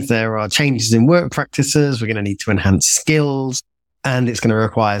productivity gains, there are changes in work practices. We're going to need to enhance skills, and it's going to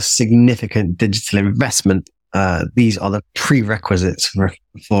require significant digital investment. These are the prerequisites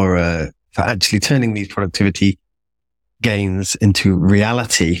for actually turning these productivity gains into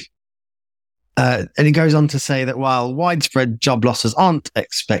reality. And it goes on to say that while widespread job losses aren't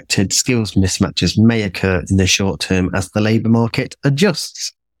expected, skills mismatches may occur in the short term as the labour market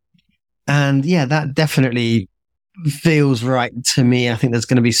adjusts. And yeah, that definitely feels right to me. I think there's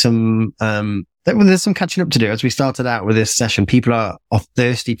going to be there's some catching up to do. As we started out with this session, people are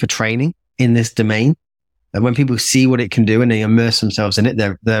thirsty for training in this domain. And when people see what it can do and they immerse themselves in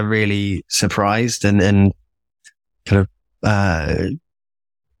it, they're really surprised and kind of,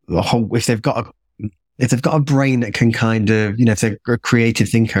 if they've got a brain that can kind of, if they're a creative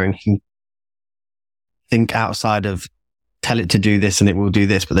thinker and can think outside of tell it to do this and it will do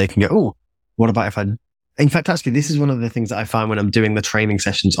this, but they can go, oh, what about if in fact, actually, this is one of the things that I find when I'm doing the training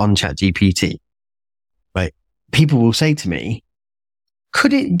sessions on ChatGPT, right? People will say to me,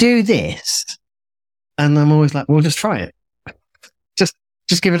 could it do this? And I'm always like, well, just try it.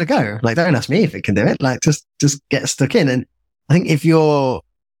 Just give it a go. Like, don't ask me if it can do it. Like, just get stuck in. And I think if you're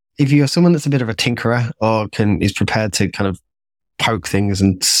someone that's a bit of a tinkerer or is prepared to kind of poke things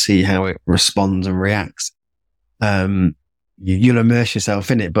and see how it responds and reacts, you'll immerse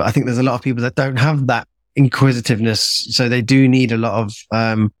yourself in it. But I think there's a lot of people that don't have that inquisitiveness, so they do need a lot of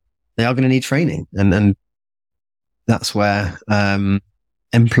they are going to need training, and that's where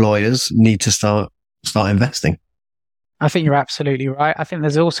employers need to start investing. I think you're absolutely right. I think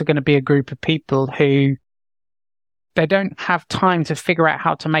there's also going to be a group of people who they don't have time to figure out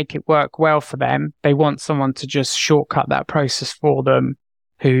how to make it work well for them. They want someone to just shortcut that process for them,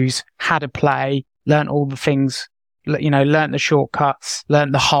 who's had a play, learned all the things, learned the shortcuts,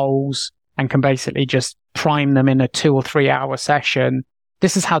 learned the holes, and can basically just prime them in a 2 or 3 hour session.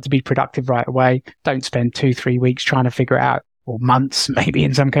 This is how to be productive right away. Don't spend 2-3 weeks trying to figure it out, or months, maybe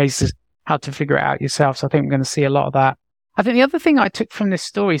in some cases, how to figure it out yourself. So I think we're going to see a lot of that. I think the other thing I took from this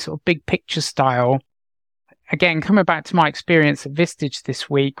story, sort of big picture style, again, coming back to my experience at Vistage this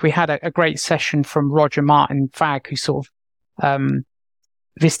week, we had a great session from Roger Martin Fagg, who's sort of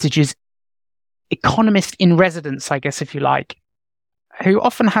Vistage's economist in residence, I guess, if you like, who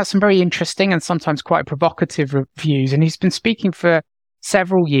often has some very interesting and sometimes quite provocative views. And he's been speaking for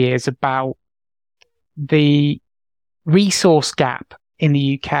several years about the resource gap in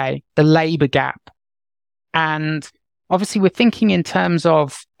the UK, the labour gap. And obviously we're thinking in terms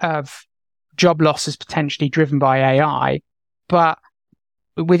of job losses potentially driven by AI, but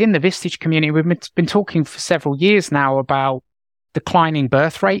within the Vistage community, we've been talking for several years now about declining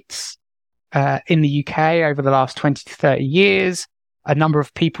birth rates in the UK over the last 20 to 30 years, a number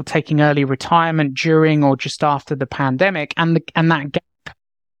of people taking early retirement during or just after the pandemic, and that gap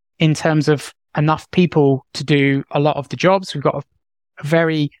in terms of enough people to do a lot of the jobs. We've got a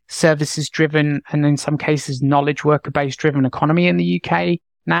very services driven and in some cases knowledge worker based driven economy in the UK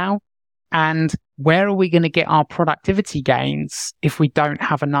now. And where are we going to get our productivity gains if we don't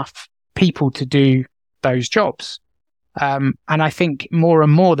have enough people to do those jobs? And I think more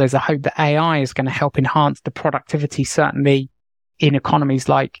and more there's a hope that AI is going to help enhance the productivity, certainly in economies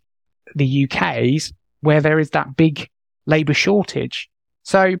like the UK's, where there is that big labour shortage.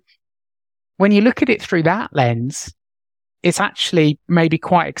 So when you look at it through that lens, it's actually maybe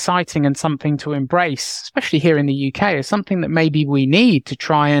quite exciting and something to embrace, especially here in the UK, as something that maybe we need to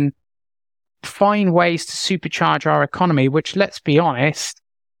try and find ways to supercharge our economy, which, let's be honest,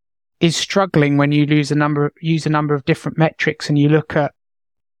 is struggling when you use a number of different metrics and you look at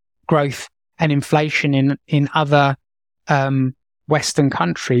growth and inflation in other Western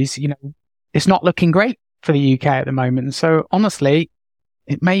countries. It's not looking great for the UK at the moment. And so honestly,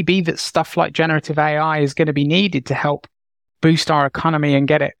 it may be that stuff like generative AI is going to be needed to help boost our economy and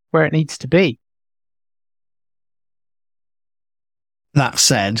get it where it needs to be. That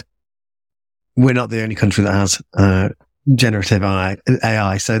said, we're not the only country that has generative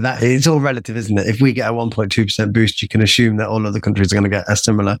AI. So that it's all relative, isn't it? If we get a 1.2% boost, you can assume that all other countries are going to get a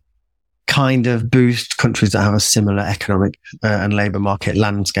similar kind of boost. Countries that have a similar economic and labour market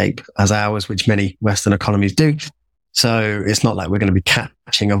landscape as ours, which many Western economies do. So it's not like we're going to be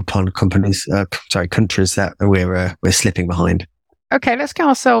catching up on countries that we're slipping behind. Okay, let's get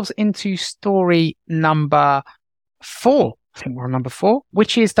ourselves into story number 4. I think we're on number 4,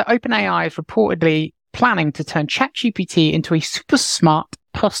 which is that OpenAI is reportedly planning to turn ChatGPT into a super smart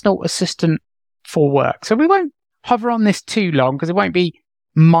personal assistant for work. So we won't hover on this too long because it won't be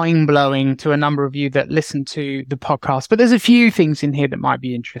mind-blowing to a number of you that listen to the podcast, but there's a few things in here that might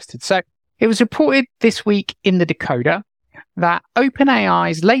be interested. So It was reported this week in the Decoder that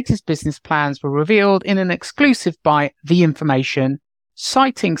OpenAI's latest business plans were revealed in an exclusive by The Information,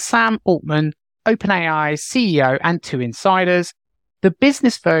 citing Sam Altman, OpenAI's CEO, and 2 insiders. The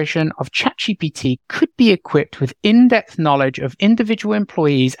business version of ChatGPT could be equipped with in-depth knowledge of individual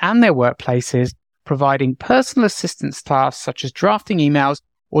employees and their workplaces, providing personal assistance tasks such as drafting emails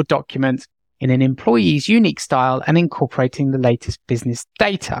or documents in an employee's unique style and incorporating the latest business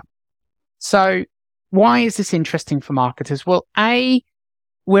data. So why is this interesting for marketers? Well, A,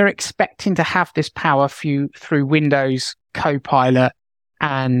 we're expecting to have this power through Windows Copilot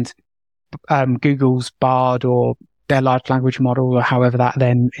and Google's Bard or their large language model, or however that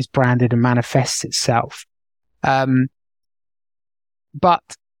then is branded and manifests itself. But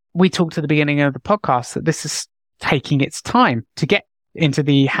we talked at the beginning of the podcast that this is taking its time to get into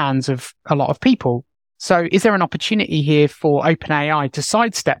the hands of a lot of people. So is there an opportunity here for OpenAI to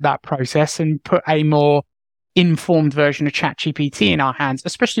sidestep that process and put a more informed version of ChatGPT in our hands,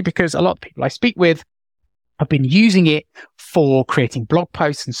 especially because a lot of people I speak with have been using it for creating blog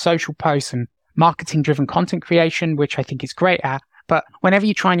posts and social posts and marketing-driven content creation, which I think it's great at. But whenever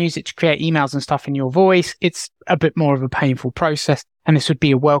you try and use it to create emails and stuff in your voice, it's a bit more of a painful process. And this would be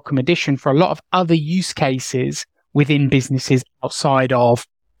a welcome addition for a lot of other use cases within businesses outside of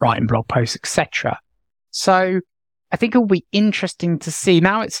writing blog posts, etc. So I think it'll be interesting to see.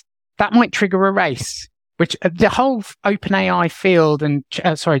 Now that might trigger a race, which the whole OpenAI field and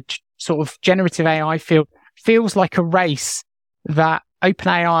sort of generative AI field feels like a race that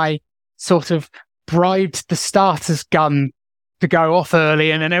OpenAI sort of bribed the starter's gun to go off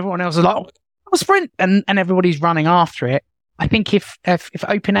early, and then everyone else is like, oh, sprint, and everybody's running after it. I think if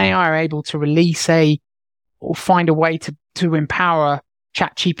OpenAI are able to release or find a way to empower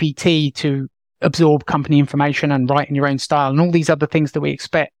ChatGPT to absorb company information and write in your own style and all these other things that we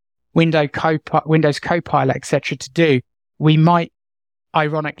expect Windows Copilot, etc. to do, we might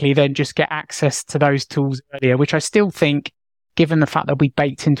ironically then just get access to those tools earlier, which I still think, given the fact that we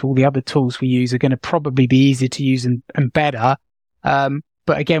baked into all the other tools we use, are going to probably be easier to use and better. But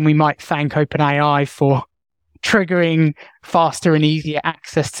again, we might thank OpenAI for triggering faster and easier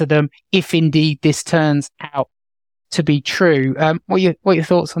access to them if indeed this turns out to be true. What are your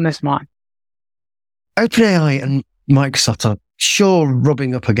thoughts on this, Mike? OpenAI and Microsoft are sure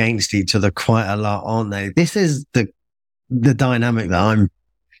rubbing up against each other quite a lot, aren't they? This is the dynamic that I'm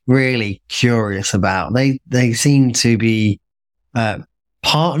really curious about. They seem to be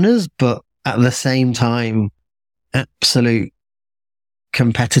partners, but at the same time, absolute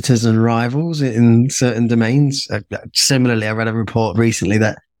competitors and rivals in certain domains. Similarly, I read a report recently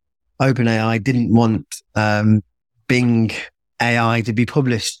that OpenAI didn't want Bing AI to be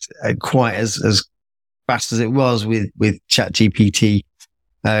published quite as fast as it was with ChatGPT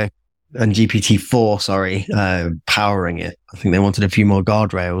and GPT-4, powering it. I think they wanted a few more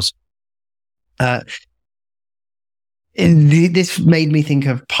guardrails. This made me think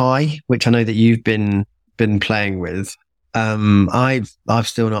of Pi, which I know that you've been playing with. I've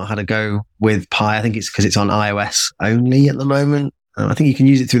still not had a go with Pi. I think it's because it's on iOS only at the moment. I think you can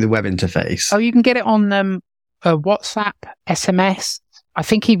use it through the web interface. Oh, you can get it on WhatsApp, SMS. I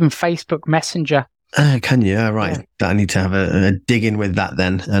think even Facebook Messenger. Can you? Right. Yeah. I need to have a dig in with that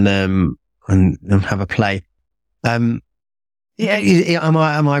then, and have a play. Am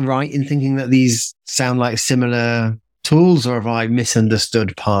I right in thinking that these sound like similar tools, or have I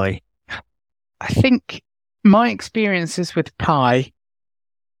misunderstood Pi? I think my experiences with Pi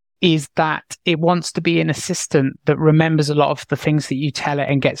is that it wants to be an assistant that remembers a lot of the things that you tell it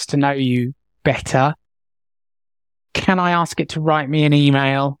and gets to know you better. Can I ask it to write me an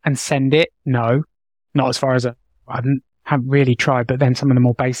email and send it? No, not as far as I haven't really tried, but then some of the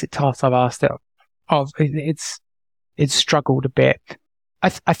more basic tasks I've asked it of, it's struggled a bit.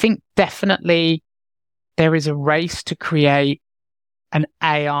 I think definitely there is a race to create an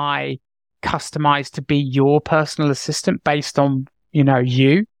AI customized to be your personal assistant based on,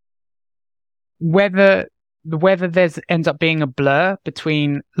 you. Whether there's ends up being a blur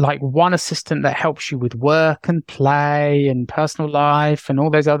between like one assistant that helps you with work and play and personal life and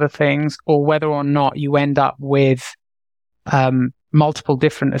all those other things, or whether or not you end up with multiple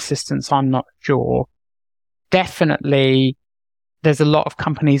different assistants, I'm not sure. Definitely, there's a lot of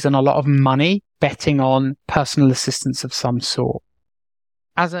companies and a lot of money betting on personal assistants of some sort.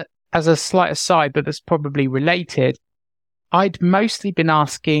 As a slight aside, but that's probably related, I'd mostly been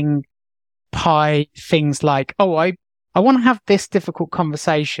asking Pi things like, I want to have this difficult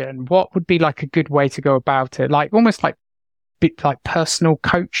conversation. What would be like a good way to go about it? Like almost like bit like personal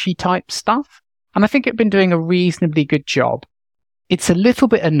coachy type stuff. And I think it'd been doing a reasonably good job. It's a little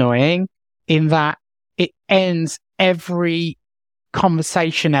bit annoying in that it ends every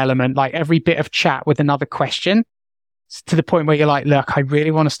conversation element, like every bit of chat, with another question, to the point where you're like, look, I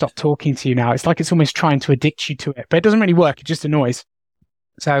really want to stop talking to you now. It's like it's almost trying to addict you to it, but it doesn't really work. It just annoys.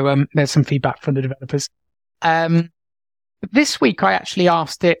 So there's some feedback from the developers. This week, I actually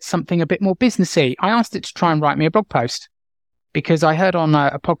asked it something a bit more businessy. I asked it to try and write me a blog post, because I heard on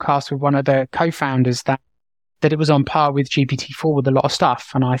a podcast with one of the co-founders that it was on par with GPT-4 with a lot of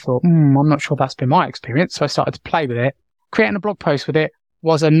stuff. And I thought, I'm not sure that's been my experience. So I started to play with it. Creating a blog post with it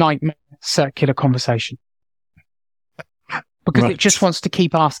was a nightmare circular conversation, because it just wants to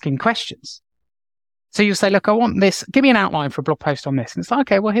keep asking questions. So you'll say, look, I want this. Give me an outline for a blog post on this. And it's like,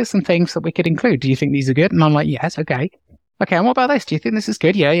 okay, well, here's some things that we could include. Do you think these are good? And I'm like, yes, okay. Okay, and what about this? Do you think this is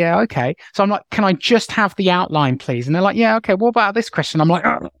good? Yeah, okay. So I'm like, can I just have the outline, please? And they're like, yeah, okay, what about this question? I'm like,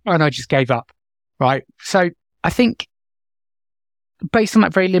 oh, and I just gave up, right? So I think based on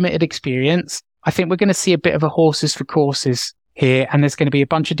that very limited experience, I think we're going to see a bit of a horses for courses here, and there's going to be a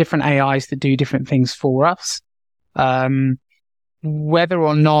bunch of different AIs that do different things for us. Whether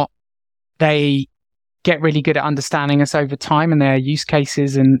or not they get really good at understanding us over time and their use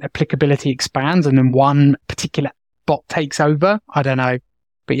cases and applicability expands and then one particular bot takes over, I don't know.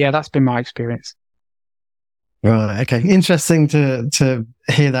 But yeah, that's been my experience. Right. Okay. Interesting to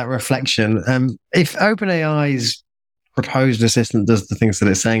hear that reflection. If OpenAI's proposed assistant does the things that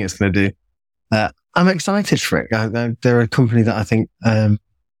it's saying it's going to do, I'm excited for it. They're a company that I think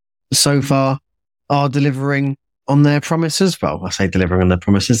so far are delivering on their promises. Well, I say delivering on their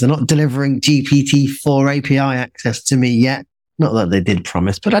promises. They're not delivering GPT-4 API access to me yet. Not that they did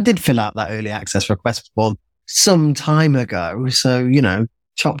promise, but I did fill out that early access request form some time ago. So,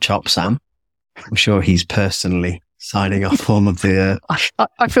 chop, Sam. I'm sure he's personally signing off all of the...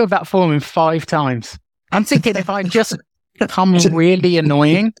 I filled that form in 5 times. I'm thinking if I just become really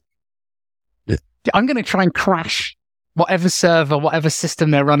annoying, I'm going to try and crash whatever server, whatever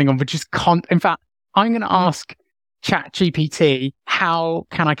system they're running on, but just in fact, I'm going to ask ChatGPT, how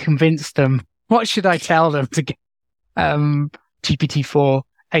can I convince them? What should I tell them to get GPT-4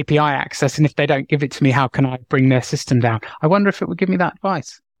 API access? And if they don't give it to me, how can I bring their system down? I wonder if it would give me that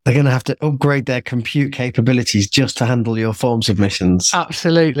advice. They're going to have to upgrade their compute capabilities just to handle your form submissions.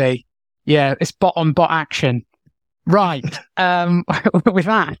 Absolutely. Yeah, it's bot on bot action. Right. With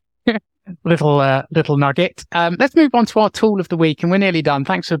that little nugget, let's move on to our tool of the week, and we're nearly done.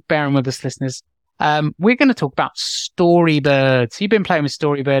 Thanks for bearing with us, listeners. We're going to talk about Storybird. So you've been playing with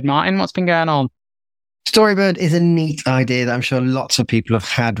Storybird, Martin. What's been going on? Storybird is a neat idea that I'm sure lots of people have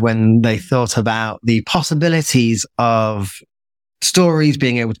had when they thought about the possibilities of stories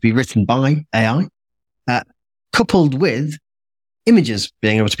being able to be written by AI, coupled with images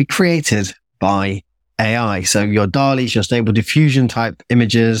being able to be created by AI. So your DALL-E's, your Stable Diffusion type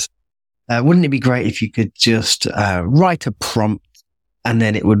images. Wouldn't it be great if you could just write a prompt, and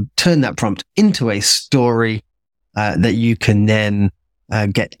then it would turn that prompt into a story that you can then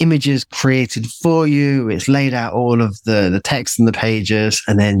get images created for you. It's laid out all of the text and the pages,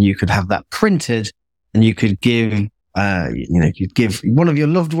 and then you could have that printed, and you could give, you'd give one of your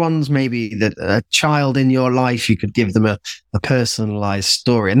loved ones, maybe a child in your life, you could give them a personalized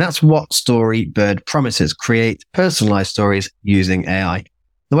story. And that's what Storybird promises: create personalized stories using AI.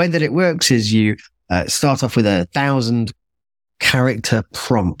 The way that it works is you start off with 1,000 character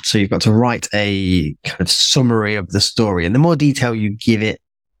prompt. So you've got to write a kind of summary of the story. And the more detail you give it,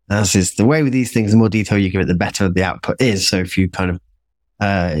 as is the way with these things, the more detail you give it, the better the output is. So if you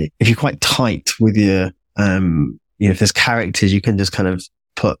if you're quite tight with your, if there's characters, you can just kind of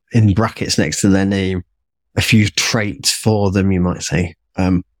put in brackets next to their name a few traits for them. You might say,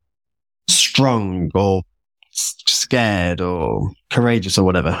 strong or scared or courageous or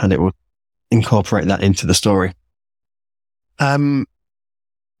whatever, and it will incorporate that into the story.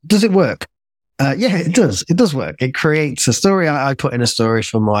 Does it work? Yeah, it does. It does work. It creates a story. I put in a story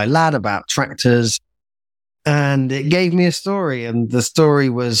for my lad about tractors, and it gave me a story, and the story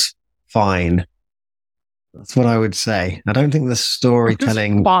was fine. That's what I would say. I don't think the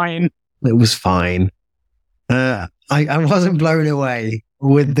storytelling... It was fine. I wasn't blown away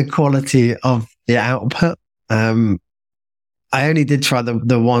with the quality of the output. I only did try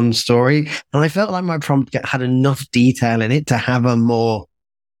the one story, and I felt like my prompt had enough detail in it to have more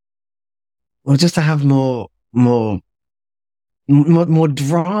drama.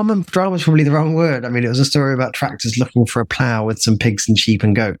 Drama is probably the wrong word. I mean, it was a story about tractors looking for a plow with some pigs and sheep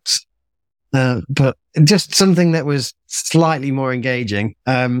and goats. But just something that was slightly more engaging.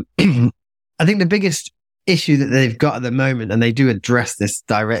 I think the biggest issue that they've got at the moment, and they do address this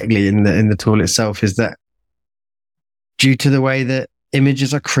directly in the tool itself, is that due to the way that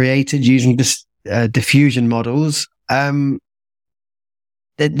images are created using diffusion models, the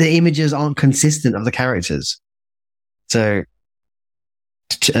images aren't consistent of the characters. So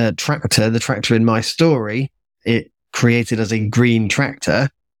tractor, the tractor in my story, it created as a green tractor,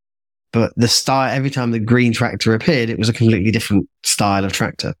 but the style, every time the green tractor appeared, it was a completely different style of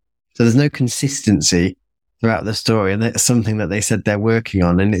tractor. So there's no consistency throughout the story. And that's something that they said they're working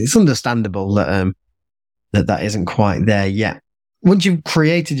on. And it's understandable that, that isn't quite there yet. Once you've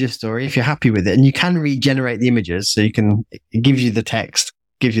created your story, if you're happy with it, and you can regenerate the images, so you can, it gives you the text,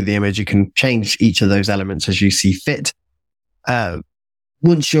 gives you the image, you can change each of those elements as you see fit.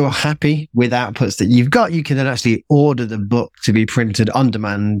 Once you're happy with outputs that you've got, you can then actually order the book to be printed on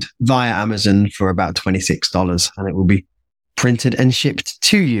demand via Amazon for about $26, and it will be printed and shipped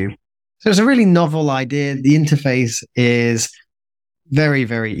to you. So it's a really novel idea. The interface is very,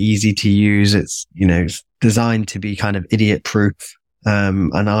 very easy to use. It's, it's designed to be kind of idiot proof.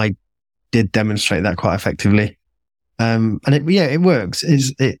 And I did demonstrate that quite effectively. And it works.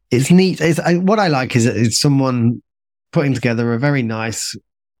 It's neat. What I like is it's someone putting together a very nice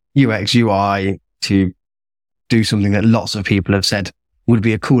UX UI to do something that lots of people have said would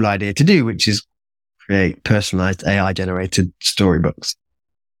be a cool idea to do, which is create personalized AI generated storybooks.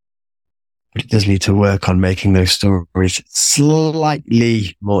 But it does need to work on making those stories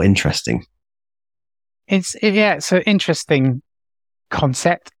slightly more interesting. It's an interesting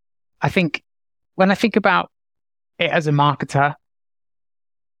concept. I think when I think about it as a marketer,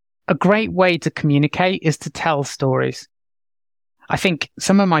 a great way to communicate is to tell stories. I think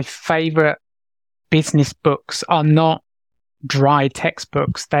some of my favorite business books are not dry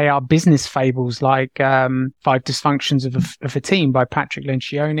textbooks. They are business fables like Five Dysfunctions of a Team by Patrick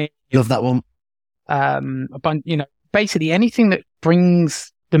Lencioni. Love that one. Basically anything that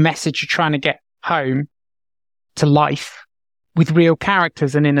brings the message you're trying to get home to life with real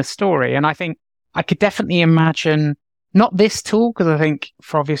characters and in a story. And I think I could definitely imagine not this tool, because I think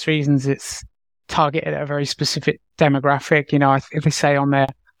for obvious reasons it's targeted at a very specific demographic. If they say on their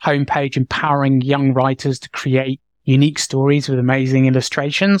homepage, empowering young writers to create unique stories with amazing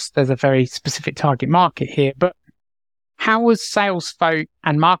illustrations, there's a very specific target market here. But how as sales folk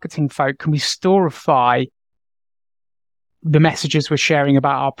and marketing folk can we storify the messages we're sharing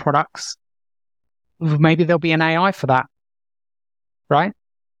about our products? Maybe there'll be an AI for that, right?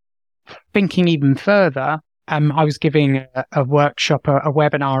 Thinking even further, I was giving a workshop, a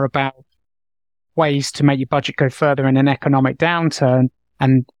webinar about ways to make your budget go further in an economic downturn,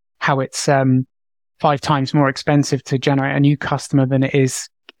 and how it's 5 times more expensive to generate a new customer than it is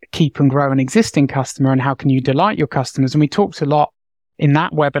keep and grow an existing customer, and how can you delight your customers. And we talked a lot in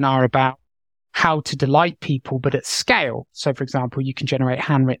that webinar about how to delight people, but at scale. So for example, you can generate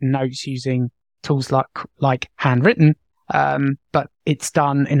handwritten notes using tools like Handwritten, but it's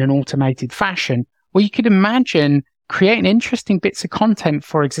done in an automated fashion. Well, you could imagine creating interesting bits of content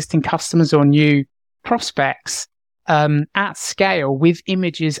for existing customers or new prospects at scale with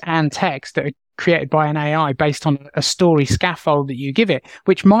images and text that are created by an AI based on a story scaffold that you give it,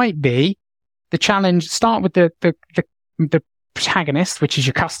 which might be the challenge. Start with the protagonist, which is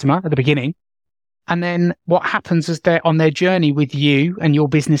your customer at the beginning. And then what happens as they're on their journey with you and your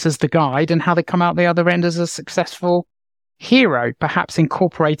business as the guide, and how they come out the other end as a successful hero, perhaps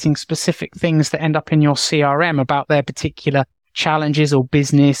incorporating specific things that end up in your CRM about their particular challenges or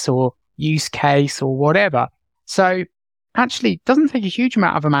business or use case or whatever. So actually it doesn't take a huge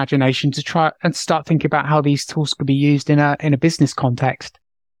amount of imagination to try and start thinking about how these tools could be used in a business context.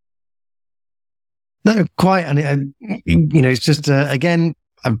 No, quite. And it's just, again,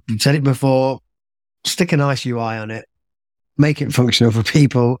 I've said it before, stick a nice UI on it, make it functional for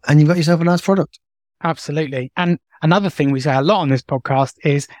people, and you've got yourself a nice product. Absolutely. And another thing we say a lot on this podcast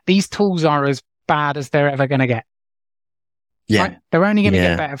is these tools are as bad as they're ever going to get. Yeah. Right? They're only going to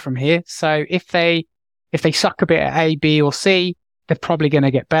get better from here. So if they suck a bit at A, B, or C, they're probably going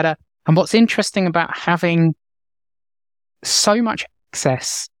to get better. And what's interesting about having so much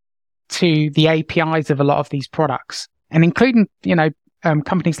access to the APIs of a lot of these products, and including,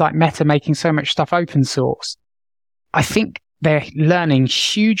 companies like Meta making so much stuff open source, I think they're learning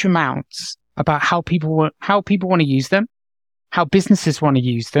huge amounts about how people want to use them, how businesses want to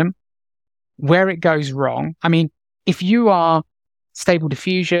use them, where it goes wrong. I mean, if you are Stable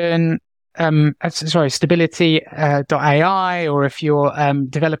Diffusion, Stability.ai, or if you're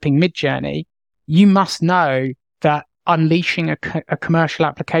developing Midjourney, you must know that unleashing a commercial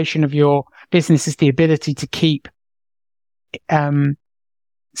application of your business is the ability to keep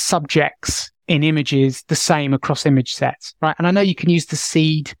subjects in images the same across image sets, right? And I know you can use the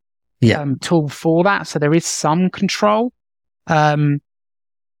seed tool for that, so there is some control, But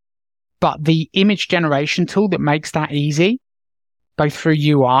the image generation tool that makes that easy, both through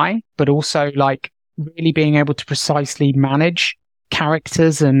UI, but also like really being able to precisely manage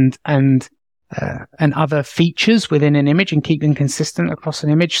characters and other features within an image and keep them consistent across an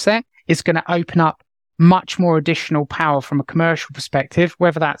image set, is going to open up much more additional power from a commercial perspective,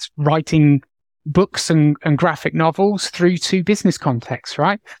 whether that's writing books and graphic novels through to business contexts,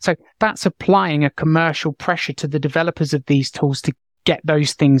 right? So that's applying a commercial pressure to the developers of these tools to get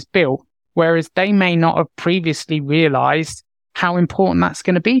those things built, whereas they may not have previously realized how important that's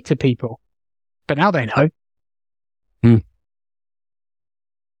going to be to people. But now they know.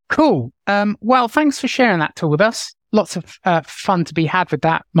 Cool. Well, thanks for sharing that tool with us. Lots of fun to be had with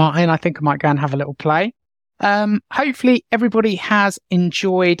that, Martin. I think I might go and have a little play. Hopefully everybody has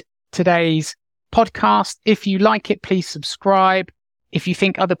enjoyed today's podcast. If you like it, please subscribe. If you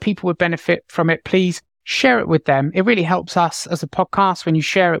think other people would benefit from it, please share it with them. It really helps us as a podcast when you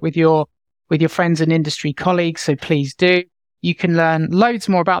share it with your friends and industry colleagues. So please do. You can learn loads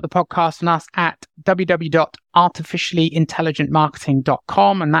more about the podcast and us at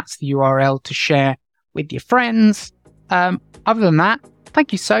www.artificiallyintelligentmarketing.com, and that's the URL to share with your friends. Other than that,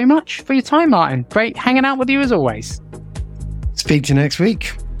 thank you so much for your time, Martin. Great hanging out with you as always. Speak to you next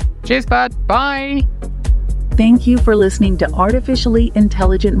week. Cheers, bud. Bye. Thank you for listening to Artificially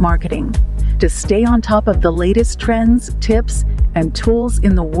Intelligent Marketing. To stay on top of the latest trends, tips, and tools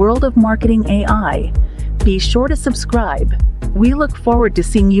in the world of marketing AI, be sure to subscribe. We look forward to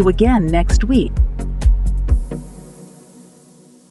seeing you again next week.